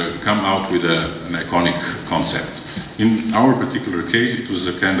eventually come out with an iconic concept. In our particular case, it was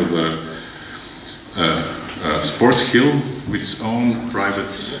a kind of a sports hill with its own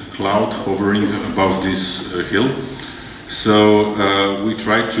private cloud hovering above this hill. So we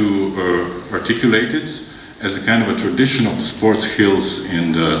tried to articulate it as a kind of a tradition of the sports hills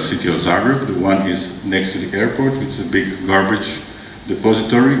in the city of Zagreb. The one is next to the airport. It's a big garbage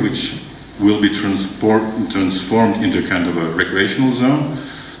depository which will be transformed into a kind of a recreational zone.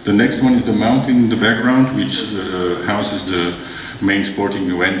 The next one is the mountain in the background, which houses the main sporting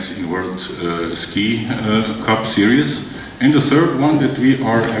events in World Ski Cup series. And the third one that we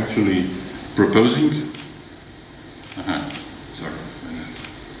are actually proposing,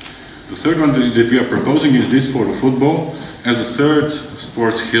 the third one that we are proposing is this for the football, as a third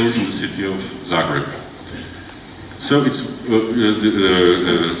sports hill in the city of Zagreb. So it's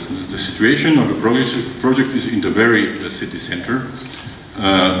the situation of the project is in the very city center,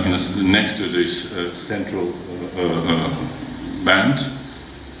 next to this central band,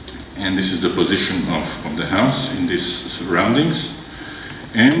 and this is the position of the house in these surroundings.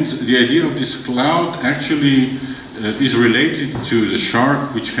 And the idea of this cloud actually is related to the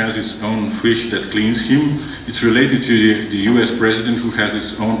shark, which has its own fish that cleans him. It's related to the US president, who has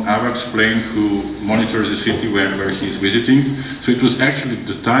his own AWACS plane, who monitors the city where he's visiting. So it was actually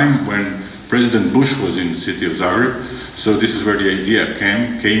the time when President Bush was in the city of Zagreb. So this is where the idea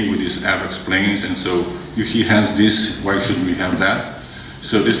came with these AWACS planes, and so if he has this, why shouldn't we have that?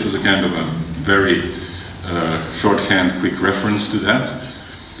 So this was a kind of a very shorthand, quick reference to that.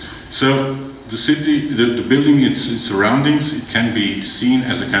 So the city, the building, its surroundings, it can be seen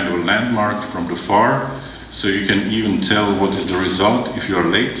as a kind of a landmark from the far, so you can even tell what is the result if you are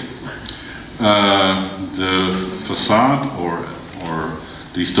late. The facade or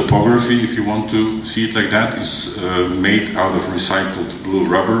this topography, if you want to see it like that, is made out of recycled blue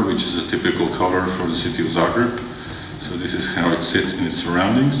rubber, which is a typical color for the city of Zagreb. So this is how it sits in its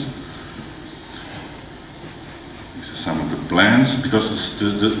surroundings. These are some of the plans, because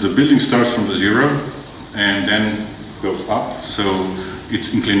the building starts from the zero and then goes up. So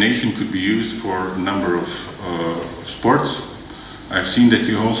its inclination could be used for a number of sports. I've seen that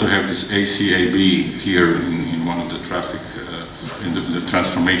you also have this ACAB here in one of the traffic, in the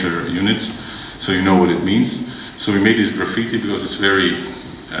transformator units, so you know what it means. So we made this graffiti because it's very,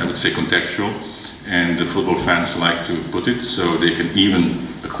 I would say, contextual, and the football fans like to put it, so they can even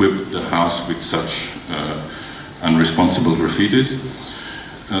equip the house with such unresponsible graffitis.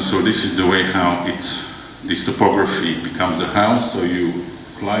 So this is the way how this topography becomes the house. So you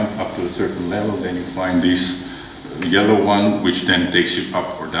climb up to a certain level, then you find this yellow one, which then takes you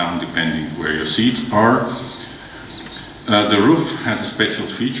up or down depending where your seats are. The roof has a special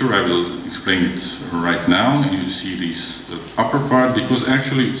feature. I will explain it right now. You see this upper part, because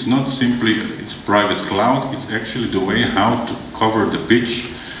actually it's not simply it's private cloud, it's actually the way how to cover the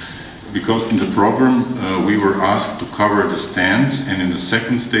pitch, because in the program we were asked to cover the stands and in the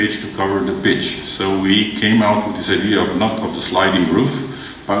second stage to cover the pitch. So we came out with this idea of not of the sliding roof,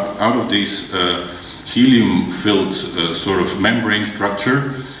 but out of this helium-filled sort of membrane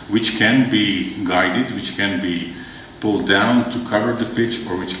structure, which can be guided, which can be pulled down to cover the pitch,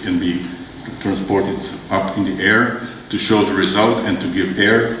 or which can be transported up in the air to show the result and to give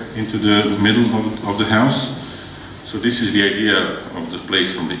air into the middle of the house. So this is the idea of the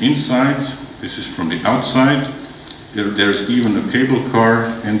place from the inside. This is from the outside. There's even a cable car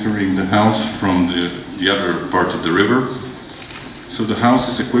entering the house from the other part of the river. So the house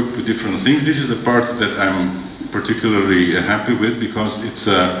is equipped with different things. This is the part that I'm particularly happy with, because it's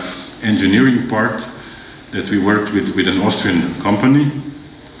an engineering part that we worked with an Austrian company,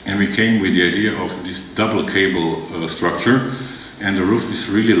 and we came with the idea of this double cable structure, and the roof is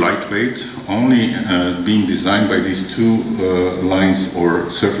really lightweight, only being designed by these two lines or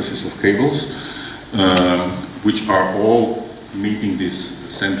surfaces of cables, which are all meeting this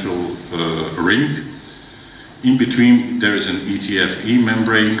central ring. In between there is an ETFE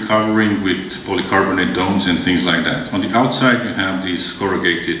membrane covering with polycarbonate domes and things like that. On the outside you have this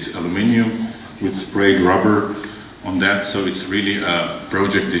corrugated aluminium with sprayed rubber on that, so it's really a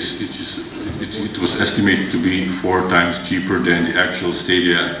project. It was estimated to be 4 times cheaper than the actual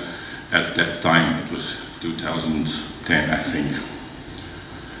stadia at that time. It was 2010, I think.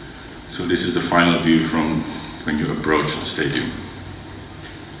 So this is the final view from when you approach the stadium,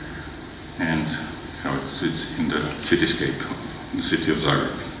 and how it sits in the cityscape of the city of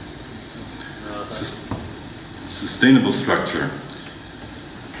Zagreb. Sustainable structure.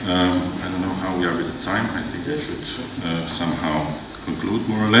 I don't know how we are with the time. I think I should somehow conclude,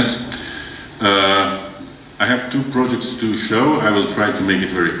 more or less. I have 2 projects to show. I will try to make it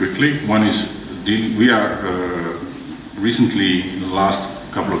very quickly. One is, we are recently, in the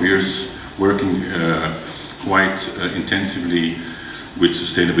last couple of years, working quite intensively with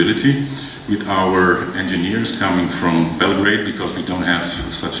sustainability, with our engineers coming from Belgrade, because we don't have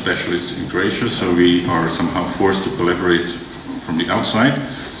such specialists in Croatia, so we are somehow forced to collaborate from the outside.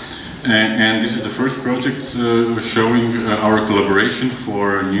 And this is the first project showing our collaboration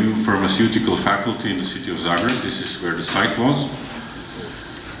for a new pharmaceutical faculty in the city of Zagreb. This is where the site was.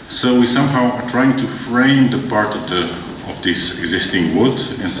 So we somehow are trying to frame the part of this existing wood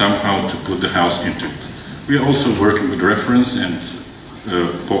and somehow to put the house into it. We are also working with reference, and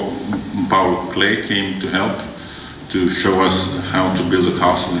Paul Clay came to help to show us how to build a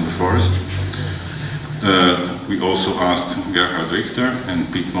castle in the forest. We also asked Gerhard Richter and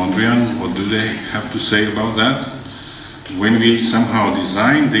Piet Mondrian, what do they have to say about that? When we somehow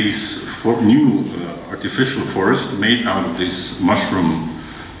designed these new artificial forest made out of these mushroom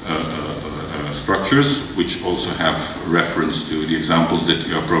structures, which also have reference to the examples that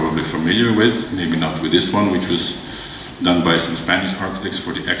you are probably familiar with, maybe not with this one, which was done by some Spanish architects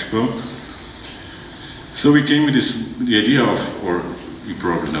for the Expo. So we came with the idea of, or you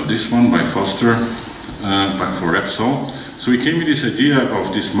probably know this one, by Foster, for Repsol. So we came with this idea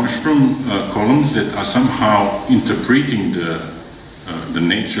of these mushroom columns that are somehow interpreting the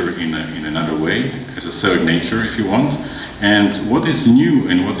nature in another way, as a third nature, if you want. And what is new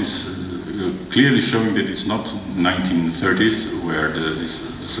and what is clearly showing that it's not 1930s, where the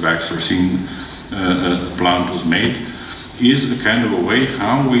Successor plant was made, is a kind of a way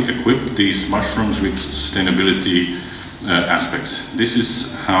how we equip these mushrooms with sustainability aspects. This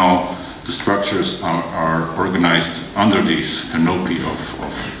is how the structures are organized under this canopy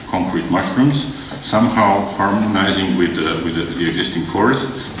of concrete mushrooms, somehow harmonizing with the existing forest.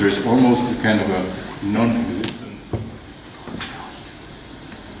 There is almost a kind of a non-existent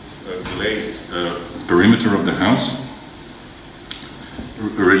glazed perimeter of the house,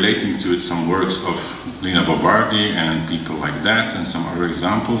 relating to some works of Lina Bobardi and people like that, and some other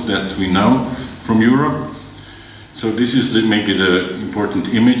examples that we know from Europe. So this is maybe the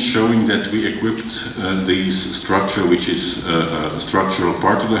important image showing that we equipped this structure, which is a structural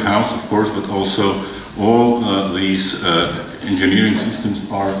part of the house, of course, but also all these engineering systems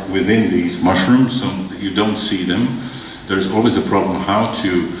are within these mushrooms, so you don't see them. There's always a problem how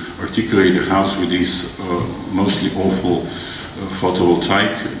to articulate a house with these mostly awful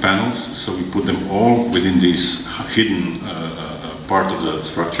photovoltaic panels, so we put them all within this hidden part of the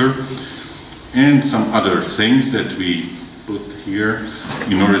structure. And some other things that we put here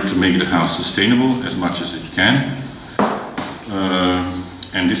in order to make the house sustainable as much as it can.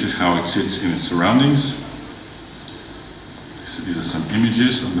 And this is how it sits in its surroundings. These are some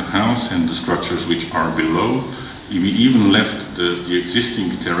images of the house and the structures which are below. We even left the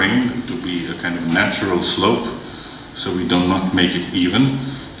existing terrain to be a kind of natural slope, so we do not make it even.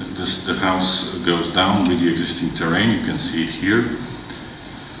 The house goes down with the existing terrain. You can see it here.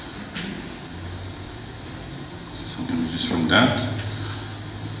 Some images from that.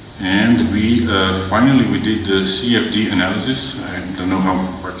 And we finally we did the CFD analysis. I don't know how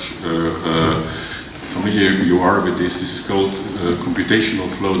much familiar you are with this. This is called computational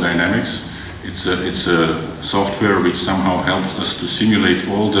flow dynamics. It's a software which somehow helps us to simulate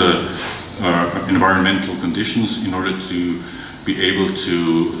all the environmental conditions in order to be able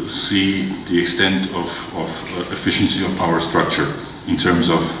to see the extent of efficiency of our structure in terms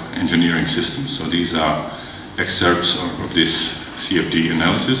of engineering systems. So these are excerpts of this CFD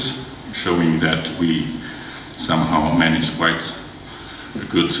analysis showing that we somehow managed quite a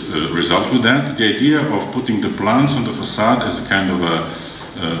good result with that. The idea of putting the plants on the facade as a kind of a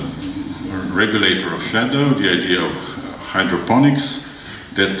regulator of shadow, the idea of hydroponics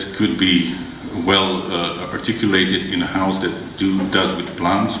that could be well articulated in a house that does with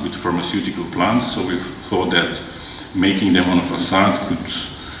plants, with pharmaceutical plants. So we thought that making them on a facade could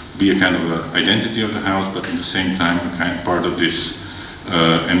be a kind of an identity of the house, but at the same time a kind of part of this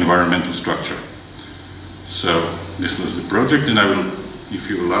environmental structure. So this was the project, and I will, if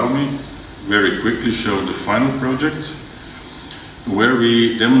you allow me, very quickly show the final project, where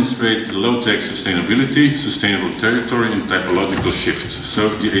we demonstrate the low-tech sustainability, sustainable territory, and typological shift. So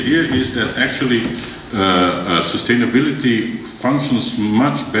the idea is that actually sustainability functions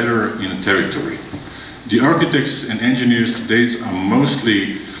much better in a territory. The architects and engineers today are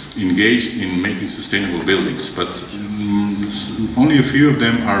mostly engaged in making sustainable buildings, but only a few of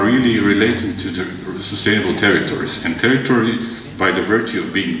them are really relating to the sustainable territories. And territory, by the virtue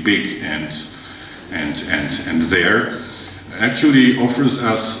of being big and there, actually offers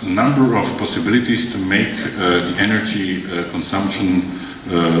us a number of possibilities to make the energy consumption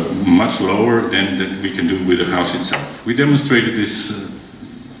much lower than we can do with the house itself. We demonstrated this,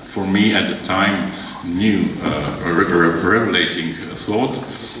 for me at the time, new, revelating thought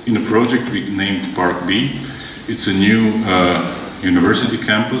in a project we named Park B. It's a new university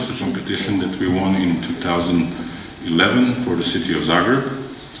campus, a competition that we won in 2011 for the city of Zagreb.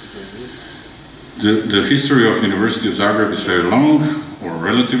 The history of University of Zagreb is very long, or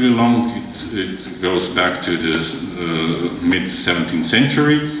relatively long. It goes back to the mid-17th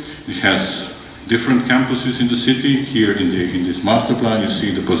century. It has different campuses in the city. Here in this master plan you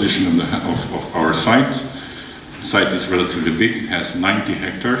see the position of our site. The site is relatively big. It has 90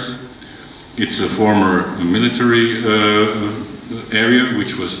 hectares. It's a former military area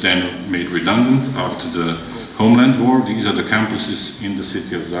which was then made redundant after the Homeland War. These are the campuses in the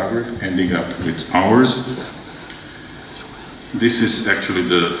city of Zagreb, ending up with ours. This is actually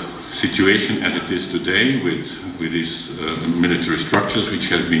the situation as it is today with these military structures which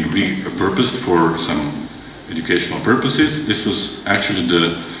have been repurposed for some educational purposes. This was actually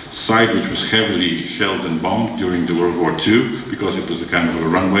the site which was heavily shelled and bombed during the World War II because it was a kind of a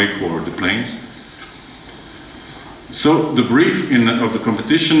runway for the planes. So the brief of the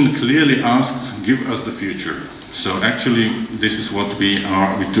competition clearly asked, give us the future. So actually this is what we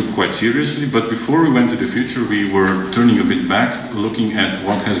took quite seriously, but before we went to the future we were turning a bit back, looking at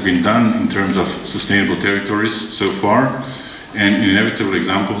what has been done in terms of sustainable territories so far. And an inevitable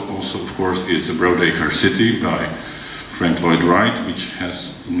example also, of course, is the Broadacre City by Frank Lloyd Wright, which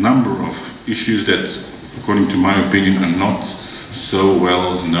has a number of issues that, according to my opinion, are not so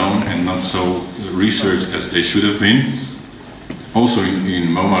well known and not so researched as they should have been. Also in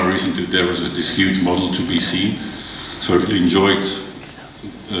MoMA recently there was this huge model to be seen, so I really enjoyed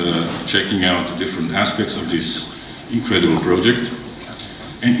checking out the different aspects of this incredible project.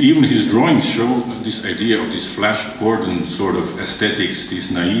 And even his drawings show this idea of this flash Gordon sort of aesthetics,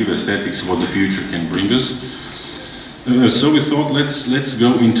 these naive aesthetics of what the future can bring us. So we thought, let's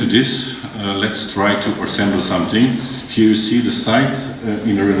go into this, let's try to assemble something. Here you see the site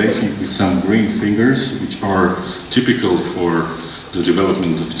in relation with some green fingers, which are typical for the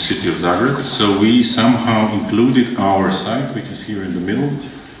development of the city of Zagreb. So we somehow included our site, which is here in the middle,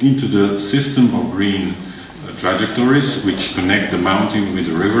 into the system of green trajectories which connect the mountain with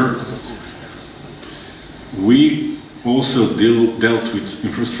the river. We also dealt with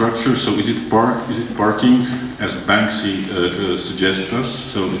infrastructure. So is it parking, as Banksy suggests us?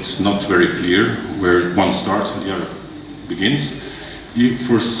 So it's not very clear where one starts and the other begins.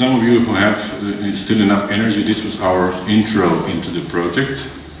 For some of you who have still enough energy, this was our intro into the project.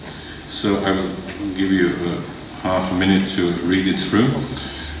 So I will give you half a minute to read it through.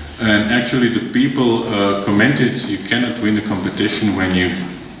 And actually the people commented, you cannot win a competition when you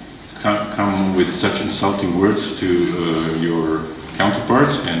come with such insulting words to your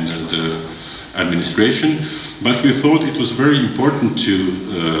counterparts and the administration. But we thought it was very important to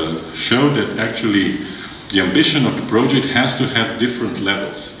show that actually the ambition of the project has to have different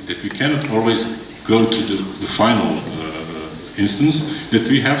levels, that we cannot always go to the final instance, that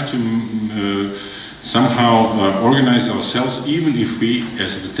we have to somehow organize ourselves, even if we,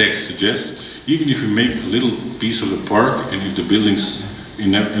 as the text suggests, even if we make a little piece of the park and if the buildings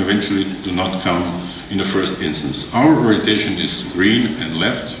eventually do not come in the first instance. Our orientation is green and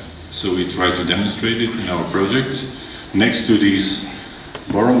left, so we try to demonstrate it in our project. Next to these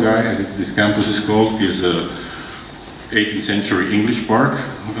Barangay, as this campus is called, is a 18th century English park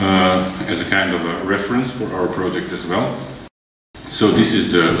as a kind of a reference for our project as well. So this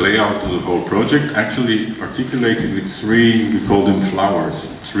is the layout of the whole project, actually articulated with three, we call them flowers,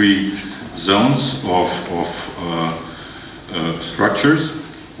 three zones of structures.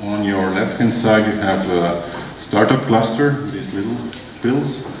 On your left-hand side you have a startup cluster, these little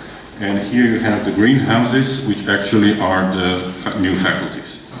pills. And here you have the greenhouses, which actually are the new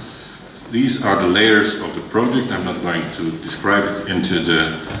faculties. These are the layers of the project. I'm not going to describe it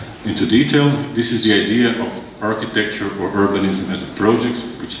into detail. This is the idea of architecture or urbanism as a project,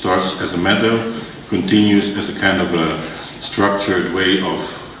 which starts as a meadow, continues as a kind of a structured way of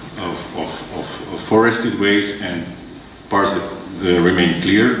forested ways, and parts that remain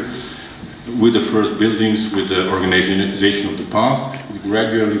clear. With the first buildings, with the organization of the path, it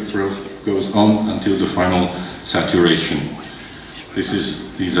gradually goes on until the final saturation.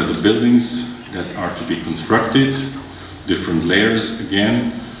 These are the buildings that are to be constructed, different layers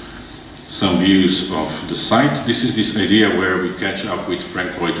again, some views of the site. This is this idea where we catch up with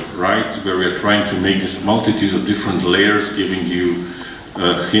Frank Gehry Chair, where we are trying to make this multitude of different layers, giving you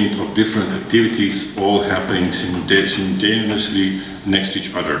a hint of different activities all happening simultaneously next to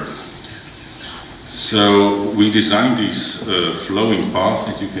each other. So we designed this flowing path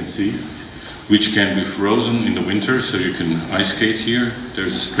that you can see, which can be frozen in the winter, so you can ice skate here.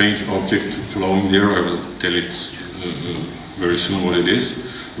 There's a strange object flowing there. I will tell it very soon what it is.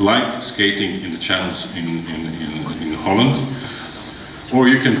 Like skating in the channels in Holland. Or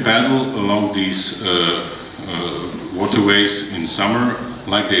you can paddle along these waterways in summer,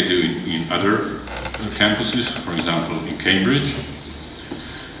 like they do in other campuses, for example in Cambridge.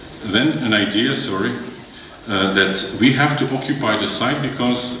 Then an idea, that we have to occupy the site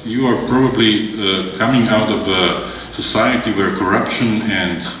because you are probably coming out of a society where corruption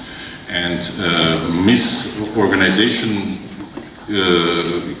and misorganization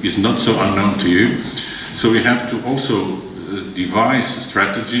is not so unknown to you. So we have to also devise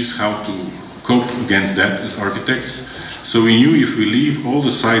strategies how to cope against that as architects. So we knew if we leave all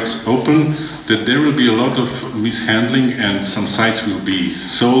the sites open, that there will be a lot of mishandling and some sites will be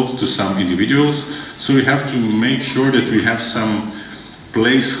sold to some individuals. So we have to make sure that we have some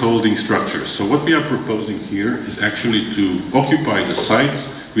place-holding structures. So what we are proposing here is actually to occupy the sites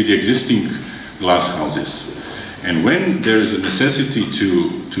with the existing glass houses. And when there is a necessity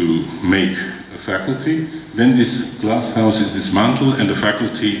to make a faculty, then this glass house is dismantled and the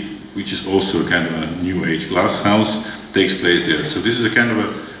faculty, which is also a kind of a new age glass house, takes place there. So this is a kind of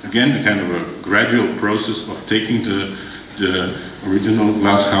a gradual process of taking the original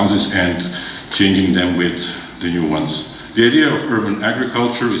glass houses and changing them with the new ones. The idea of urban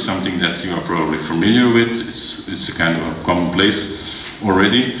agriculture is something that you are probably familiar with. It's a kind of a commonplace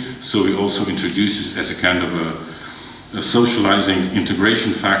already. So we also introduce it as a kind of a socializing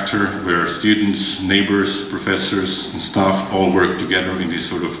integration factor where students, neighbors, professors and staff all work together in this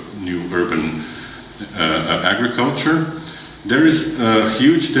sort of new urban agriculture. There is a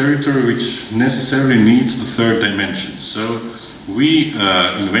huge territory which necessarily needs a third dimension. So we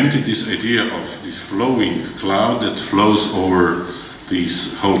invented this idea of this flowing cloud that flows over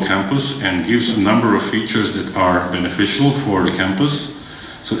this whole campus and gives a number of features that are beneficial for the campus.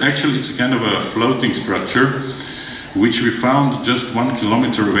 So actually it's a kind of a floating structure which we found just 1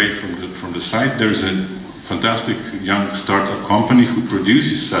 kilometer away from the site. There's a fantastic young startup company who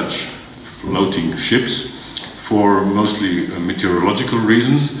produces such floating ships for mostly meteorological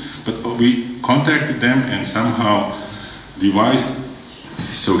reasons, but we contacted them and somehow devised,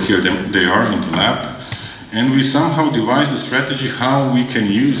 so here they are in the lab, and we somehow devised a strategy how we can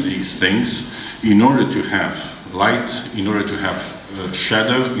use these things in order to have light, in order to have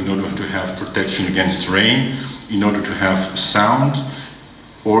shadow, in order to have protection against rain, in order to have sound,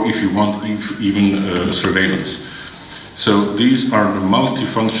 or if you want, even surveillance. So these are the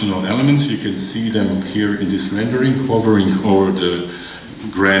multifunctional elements. You can see them here in this rendering, hovering over the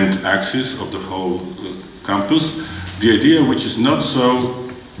grand axis of the whole campus. The idea, which is not so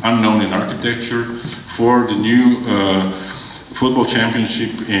unknown in architecture, for the new football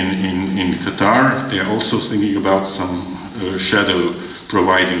championship in Qatar, they are also thinking about some shadow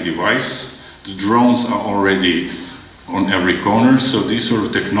providing device. The drones are already on every corner, so this sort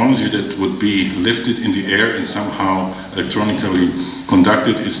of technology that would be lifted in the air and somehow electronically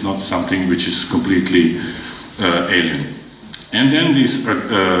conducted is not something which is completely alien. And then this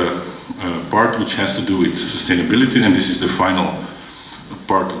part which has to do with sustainability, and this is the final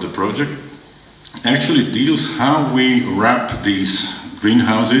part of the project, actually deals how we wrap these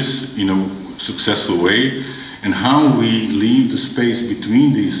greenhouses in a successful way, and how we leave the space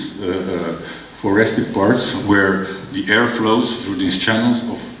between these forested parts where the air flows through these channels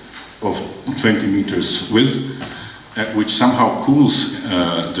of 20 meters width, which somehow cools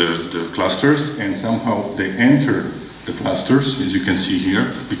the clusters, and somehow they enter the clusters, as you can see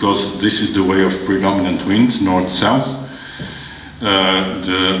here, because this is the way of predominant wind, north-south.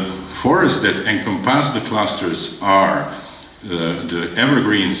 The forests that encompass the clusters are the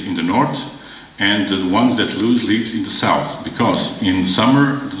evergreens in the north, and the ones that lose leaves in the south, because in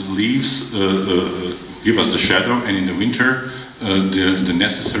summer the leaves give us the shadow, and in the winter the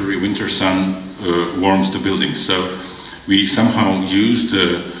necessary winter sun warms the buildings. So we somehow used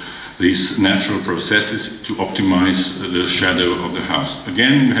these natural processes to optimize the shadow of the house.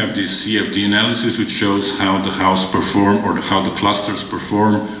 Again, you have this CFD analysis which shows how the house perform, or how the clusters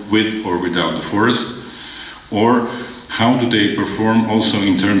perform with or without the forest, or how do they perform also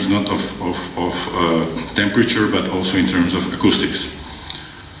in terms not of temperature, but also in terms of acoustics.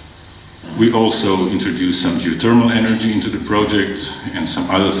 We also introduced some geothermal energy into the project and some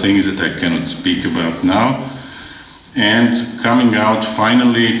other things that I cannot speak about now. And coming out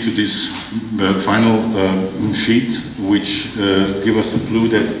finally to this final sheet, which give us a clue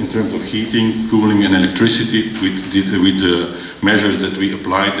that in terms of heating, cooling and electricity, with the measures that we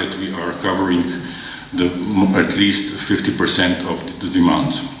applied, that we are covering at least 50% of the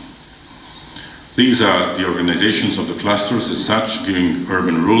demand. These are the organizations of the clusters as such, giving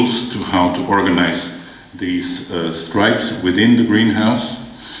urban rules to how to organize these stripes within the greenhouse.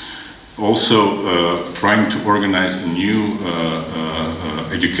 Also trying to organize a new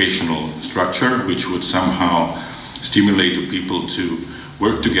educational structure which would somehow stimulate the people to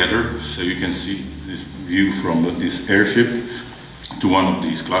work together. So you can see this view from this airship to one of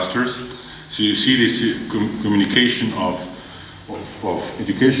these clusters. So you see this communication of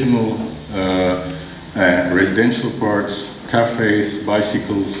educational, residential parts, cafes,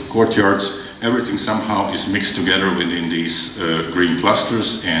 bicycles, courtyards. Everything somehow is mixed together within these green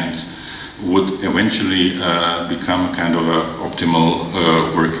clusters, and would eventually become a kind of an optimal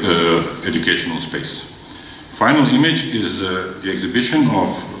educational space. Final image is the exhibition of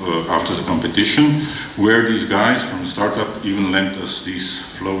after the competition, where these guys from the startup even lent us this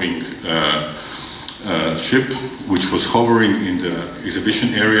flowing ship, which was hovering in the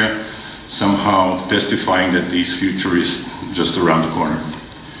exhibition area, somehow testifying that this future is just around the corner.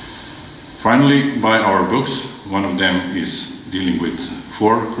 Finally, by our books, one of them is dealing with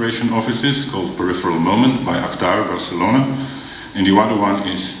 4 creation offices called Peripheral Moment by HAB Barcelona, and the other one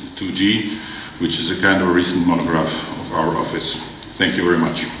is 2G, which is a kind of a recent monograph of our office. Thank you very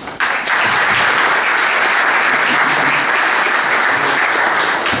much.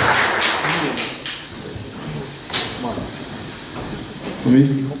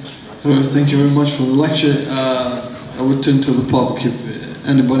 Thank you very much for the lecture. I would turn to the public if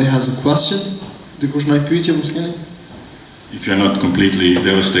anybody has a question. If you're not completely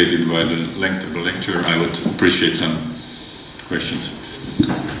devastated by the length of the lecture, I would appreciate some questions.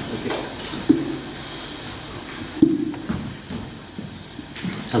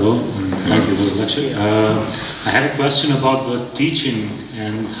 Hello, and thank you for the lecture. I have a question about the teaching,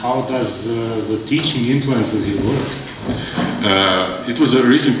 and how does the teaching influences your work? It was a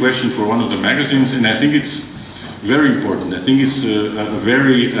recent question for one of the magazines, and I think it's very important. I think it's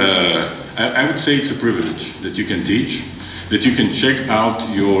I would say it's a privilege that you can teach, that you can check out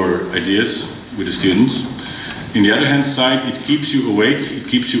your ideas with the students. In the other hand side, it keeps you awake, it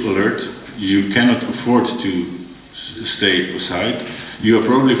keeps you alert. You cannot afford to stay aside. You are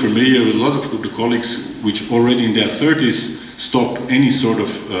probably familiar with a lot of the colleagues which already in their 30s stop any sort of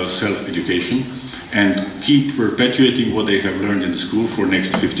self-education and keep perpetuating what they have learned in the school for the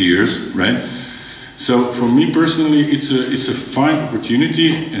next 50 years, right? So for me personally, it's a fine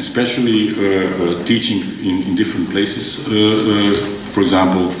opportunity, especially teaching in different places. For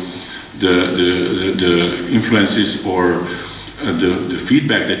example, the influences or the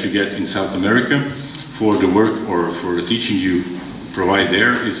feedback that you get in South America for the work or for the teaching you provide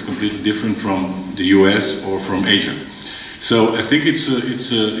there is completely different from the US or from Asia. So I think it's a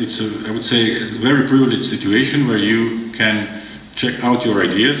I would say a very privileged situation where you can check out your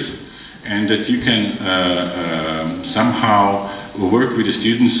ideas and that you can somehow work with the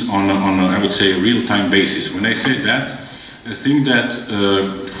students on a, I would say, a real-time basis. When I say that, I think that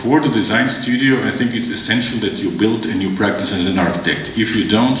for the design studio, I think it's essential that you build and you practice as an architect. If you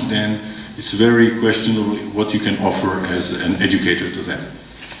don't, then it's very questionable what you can offer as an educator to them.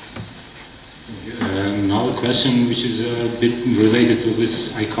 Now a question which is a bit related to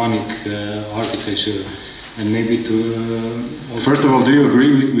this iconic architecture, and maybe to... First of all, do you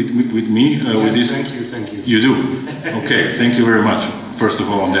agree with me yes, with this? Thank you. You do? Okay, thank you very much, first of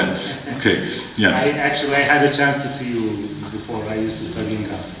all, on that. Okay, yeah. I had a chance to see you before. I used to study in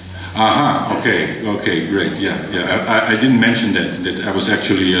Graz. Aha, okay, great, yeah. I didn't mention that I was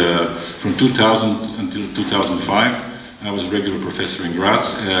actually, from 2000 until 2005, I was a regular professor in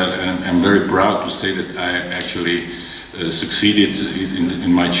Graz, and I'm very proud to say that I actually succeeded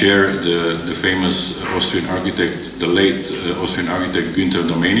in my chair the famous Austrian architect, the late Austrian architect Guenter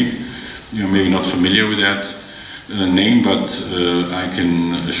Domenig. You're maybe not familiar with that name, but I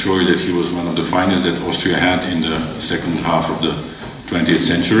can assure you that he was one of the finest that Austria had in the second half of the 20th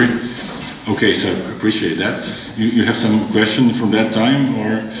century. Okay, so I appreciate that. You have some question from that time,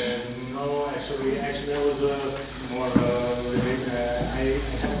 or? No, actually I was more related. I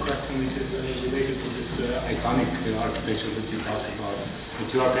have a question which is related to this iconic architecture that you talked about.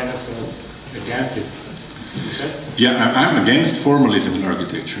 But you are kind of against it. Yeah, I'm against formalism in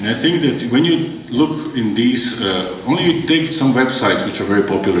architecture, and I think that when you look in these, only you take some websites which are very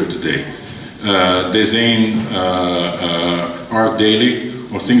popular today, Design, Art Daily,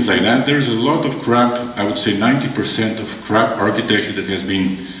 or things like that. There's a lot of crap, I would say 90% of crap architecture that has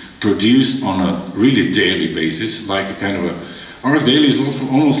been produced on a really daily basis, like a kind of a, Art Daily is also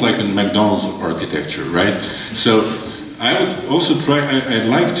almost like a McDonald's of architecture, right? So I would also try, I'd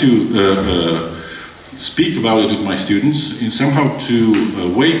like to speak about it with my students and somehow to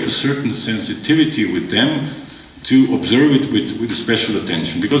wake a certain sensitivity with them to observe it with special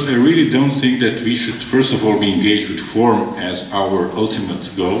attention, because I really don't think that we should first of all be engaged with form as our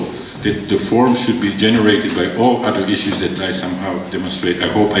ultimate goal, that the form should be generated by all other issues that I somehow demonstrate, I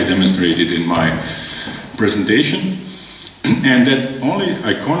hope I demonstrated in my presentation, and that only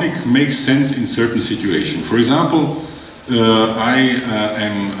iconic makes sense in certain situations. For example, I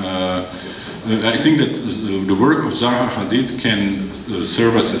think that the work of Zaha Hadid can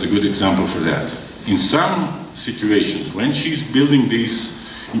serve us as a good example for that. In some situations, when she's building this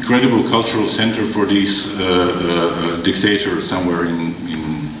incredible cultural center for these dictators somewhere in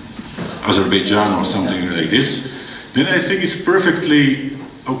Azerbaijan or something like this, then I think it's perfectly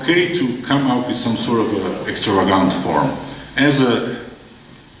okay to come up with some sort of extravagant form as a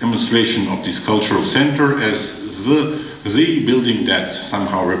demonstration of this cultural center, as the building that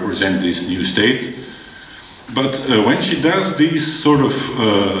somehow represents this new state. But when she does this sort of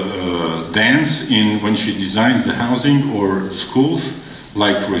dance when she designs the housing or schools,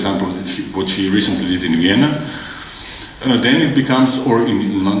 like for example what she recently did in Vienna, then it becomes, or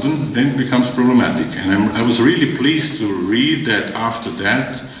in London, then it becomes problematic. And I was really pleased to read that after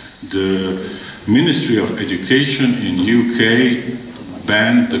that the Ministry of Education in UK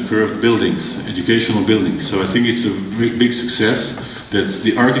banned the curved buildings, educational buildings. So I think it's a big success that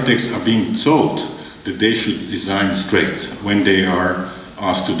the architects are being told that they should design straight when they are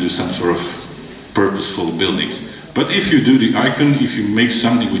asked to do some sort of purposeful buildings. But if you do the icon, if you make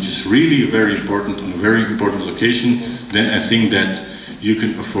something which is really very important on a very important location, then I think that you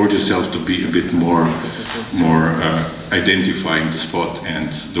can afford yourself to be a bit more identifying the spot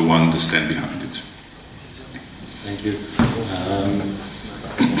and the one that stand behind it. Thank you.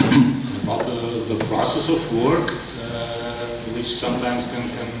 About the process of work, which sometimes can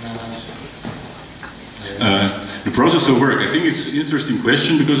the process of work, I think it's an interesting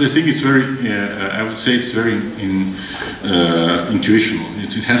question, because I think it's very, I would say it's very intuitional.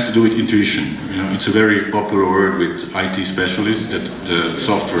 It has to do with intuition. You know, it's a very popular word with IT specialists that the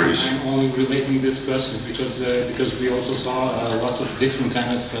software is. I'm only relating this question because we also saw lots of different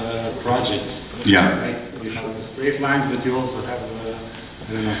kind of projects. Yeah. Like you have straight lines, but you also have. I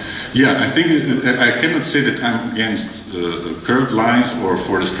don't know. Yeah, I think I cannot say that I'm against curved lines or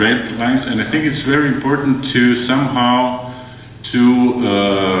for the straight lines, and I think it's very important to somehow to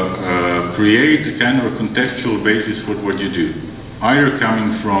create a kind of a contextual basis for what you do, either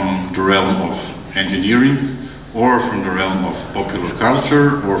coming from the realm of engineering or from the realm of popular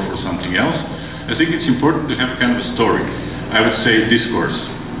culture or for something else. I think it's important to have a kind of a story. I would say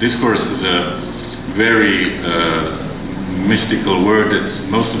discourse. Discourse is a very mystical word that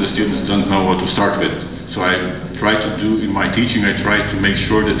most of the students don't know what to start with. So I try to do, in my teaching, I try to make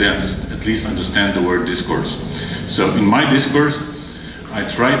sure that they at least understand the word discourse. So in my discourse, I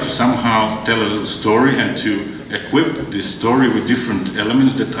try to somehow tell a little story and to equip this story with different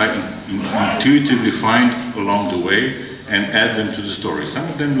elements that I intuitively find along the way and add them to the story. Some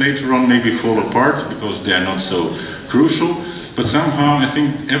of them later on maybe fall apart because they are not so crucial, but somehow I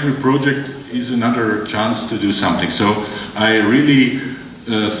think every project is another chance to do something. So I really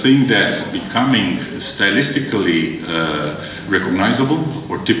think that becoming stylistically recognizable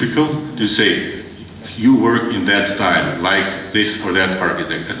or typical, to say you work in that style, like this or that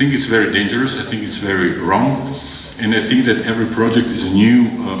architect, I think it's very dangerous, I think it's very wrong, and I think that every project is a new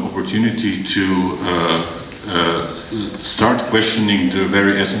opportunity to start questioning the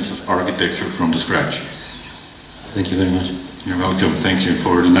very essence of architecture from the scratch. Thank you very much. You're welcome. Thank you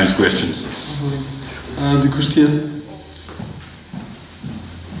for the nice questions. De Courtier.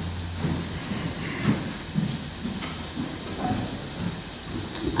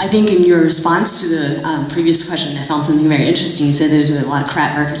 I think in your response to the previous question, I found something very interesting. You said there's a lot of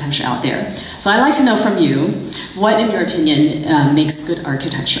crap architecture out there. So I'd like to know from you, what in your opinion makes good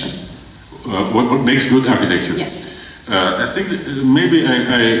architecture? What makes good architecture? Yes. I think maybe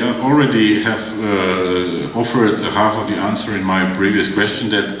I already have offered half of the answer in my previous question,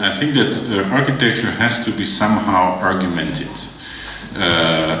 that I think that architecture has to be somehow argumented.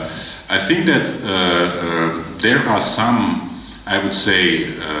 I think that there are some, I would say,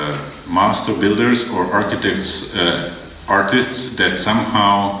 master builders or architects, artists that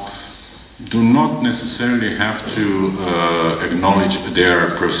somehow do not necessarily have to acknowledge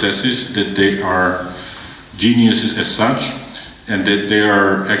their processes, that they are geniuses as such, and that they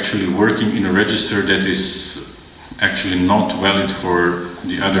are actually working in a register that is actually not valid for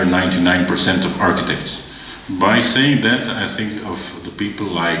the other 99% of architects. By saying that, I think of the people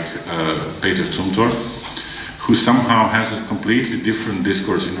like Peter Zumthor, who somehow has a completely different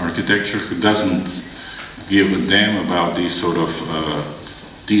discourse in architecture, who doesn't give a damn about these sort of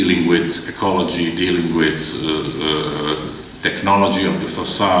dealing with ecology, dealing with technology of the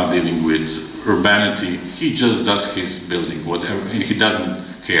facade, dealing with urbanity. He just does his building, whatever, and he doesn't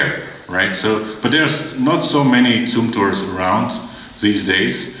care, right? So, but there's not so many Zumthors around these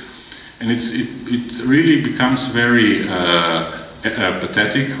days, and it really becomes very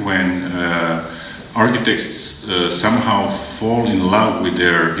pathetic when architects somehow fall in love with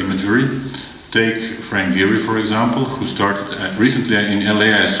their imagery. Take Frank Gehry, for example, who started recently in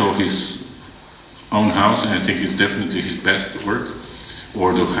LA. I saw his own house, and I think it's definitely his best work,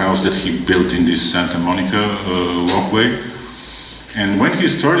 or the house that he built in this Santa Monica walkway. And when he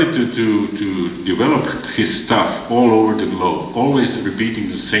started to develop his stuff all over the globe, always repeating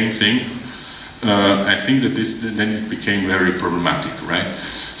the same thing, I think that then it became very problematic, right?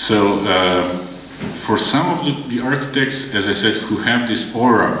 So for some of the architects, as I said, who have this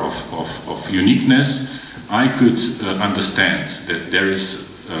aura of uniqueness, I could understand that there is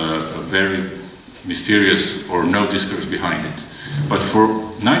a very mysterious or no discourse behind it. But for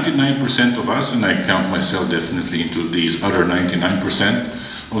 99% of us, and I count myself definitely into these other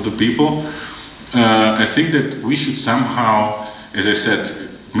 99% of the people, I think that we should somehow, as I said,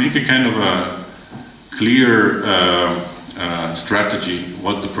 make a kind of a clear strategy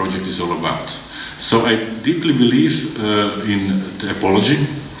what the project is all about. So I deeply believe in typology,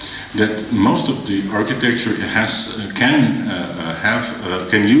 that most of the architecture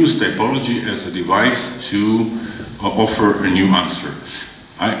can use typology as a device to offer a new answer.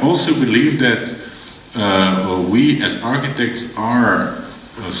 I also believe that we as architects are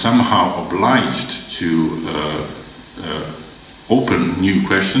somehow obliged to open new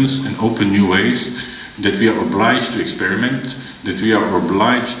questions and open new ways, that we are obliged to experiment, that we are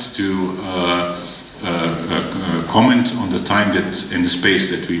obliged to comment on the time that and the space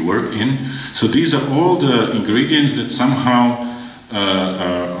that we work in. So these are all the ingredients that somehow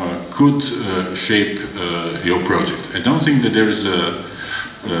could shape your project. I don't think that there is a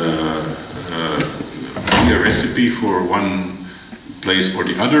recipe for one place or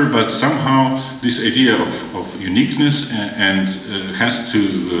the other, but somehow this idea of uniqueness and has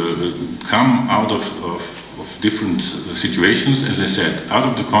to come out of different situations, as I said, out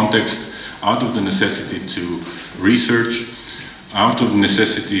of the context, out of the necessity to research, out of the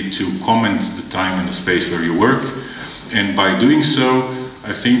necessity to comment the time and the space where you work, and by doing so,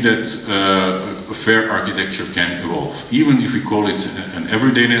 I think that a fair architecture can evolve. Even if we call it an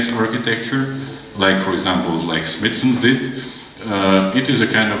everydayness architecture, like for example, like Smithson did, it is a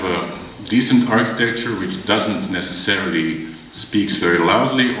kind of a decent architecture which doesn't necessarily speaks very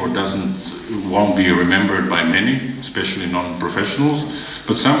loudly or won't be remembered by many, especially non-professionals,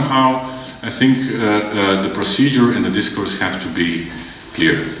 but somehow I think the procedure and the discourse have to be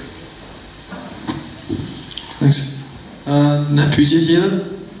clear. Thanks. Een puntje geven?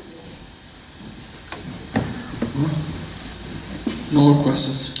 No more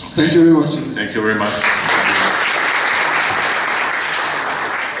questions. Thank you very much. Thank you very much.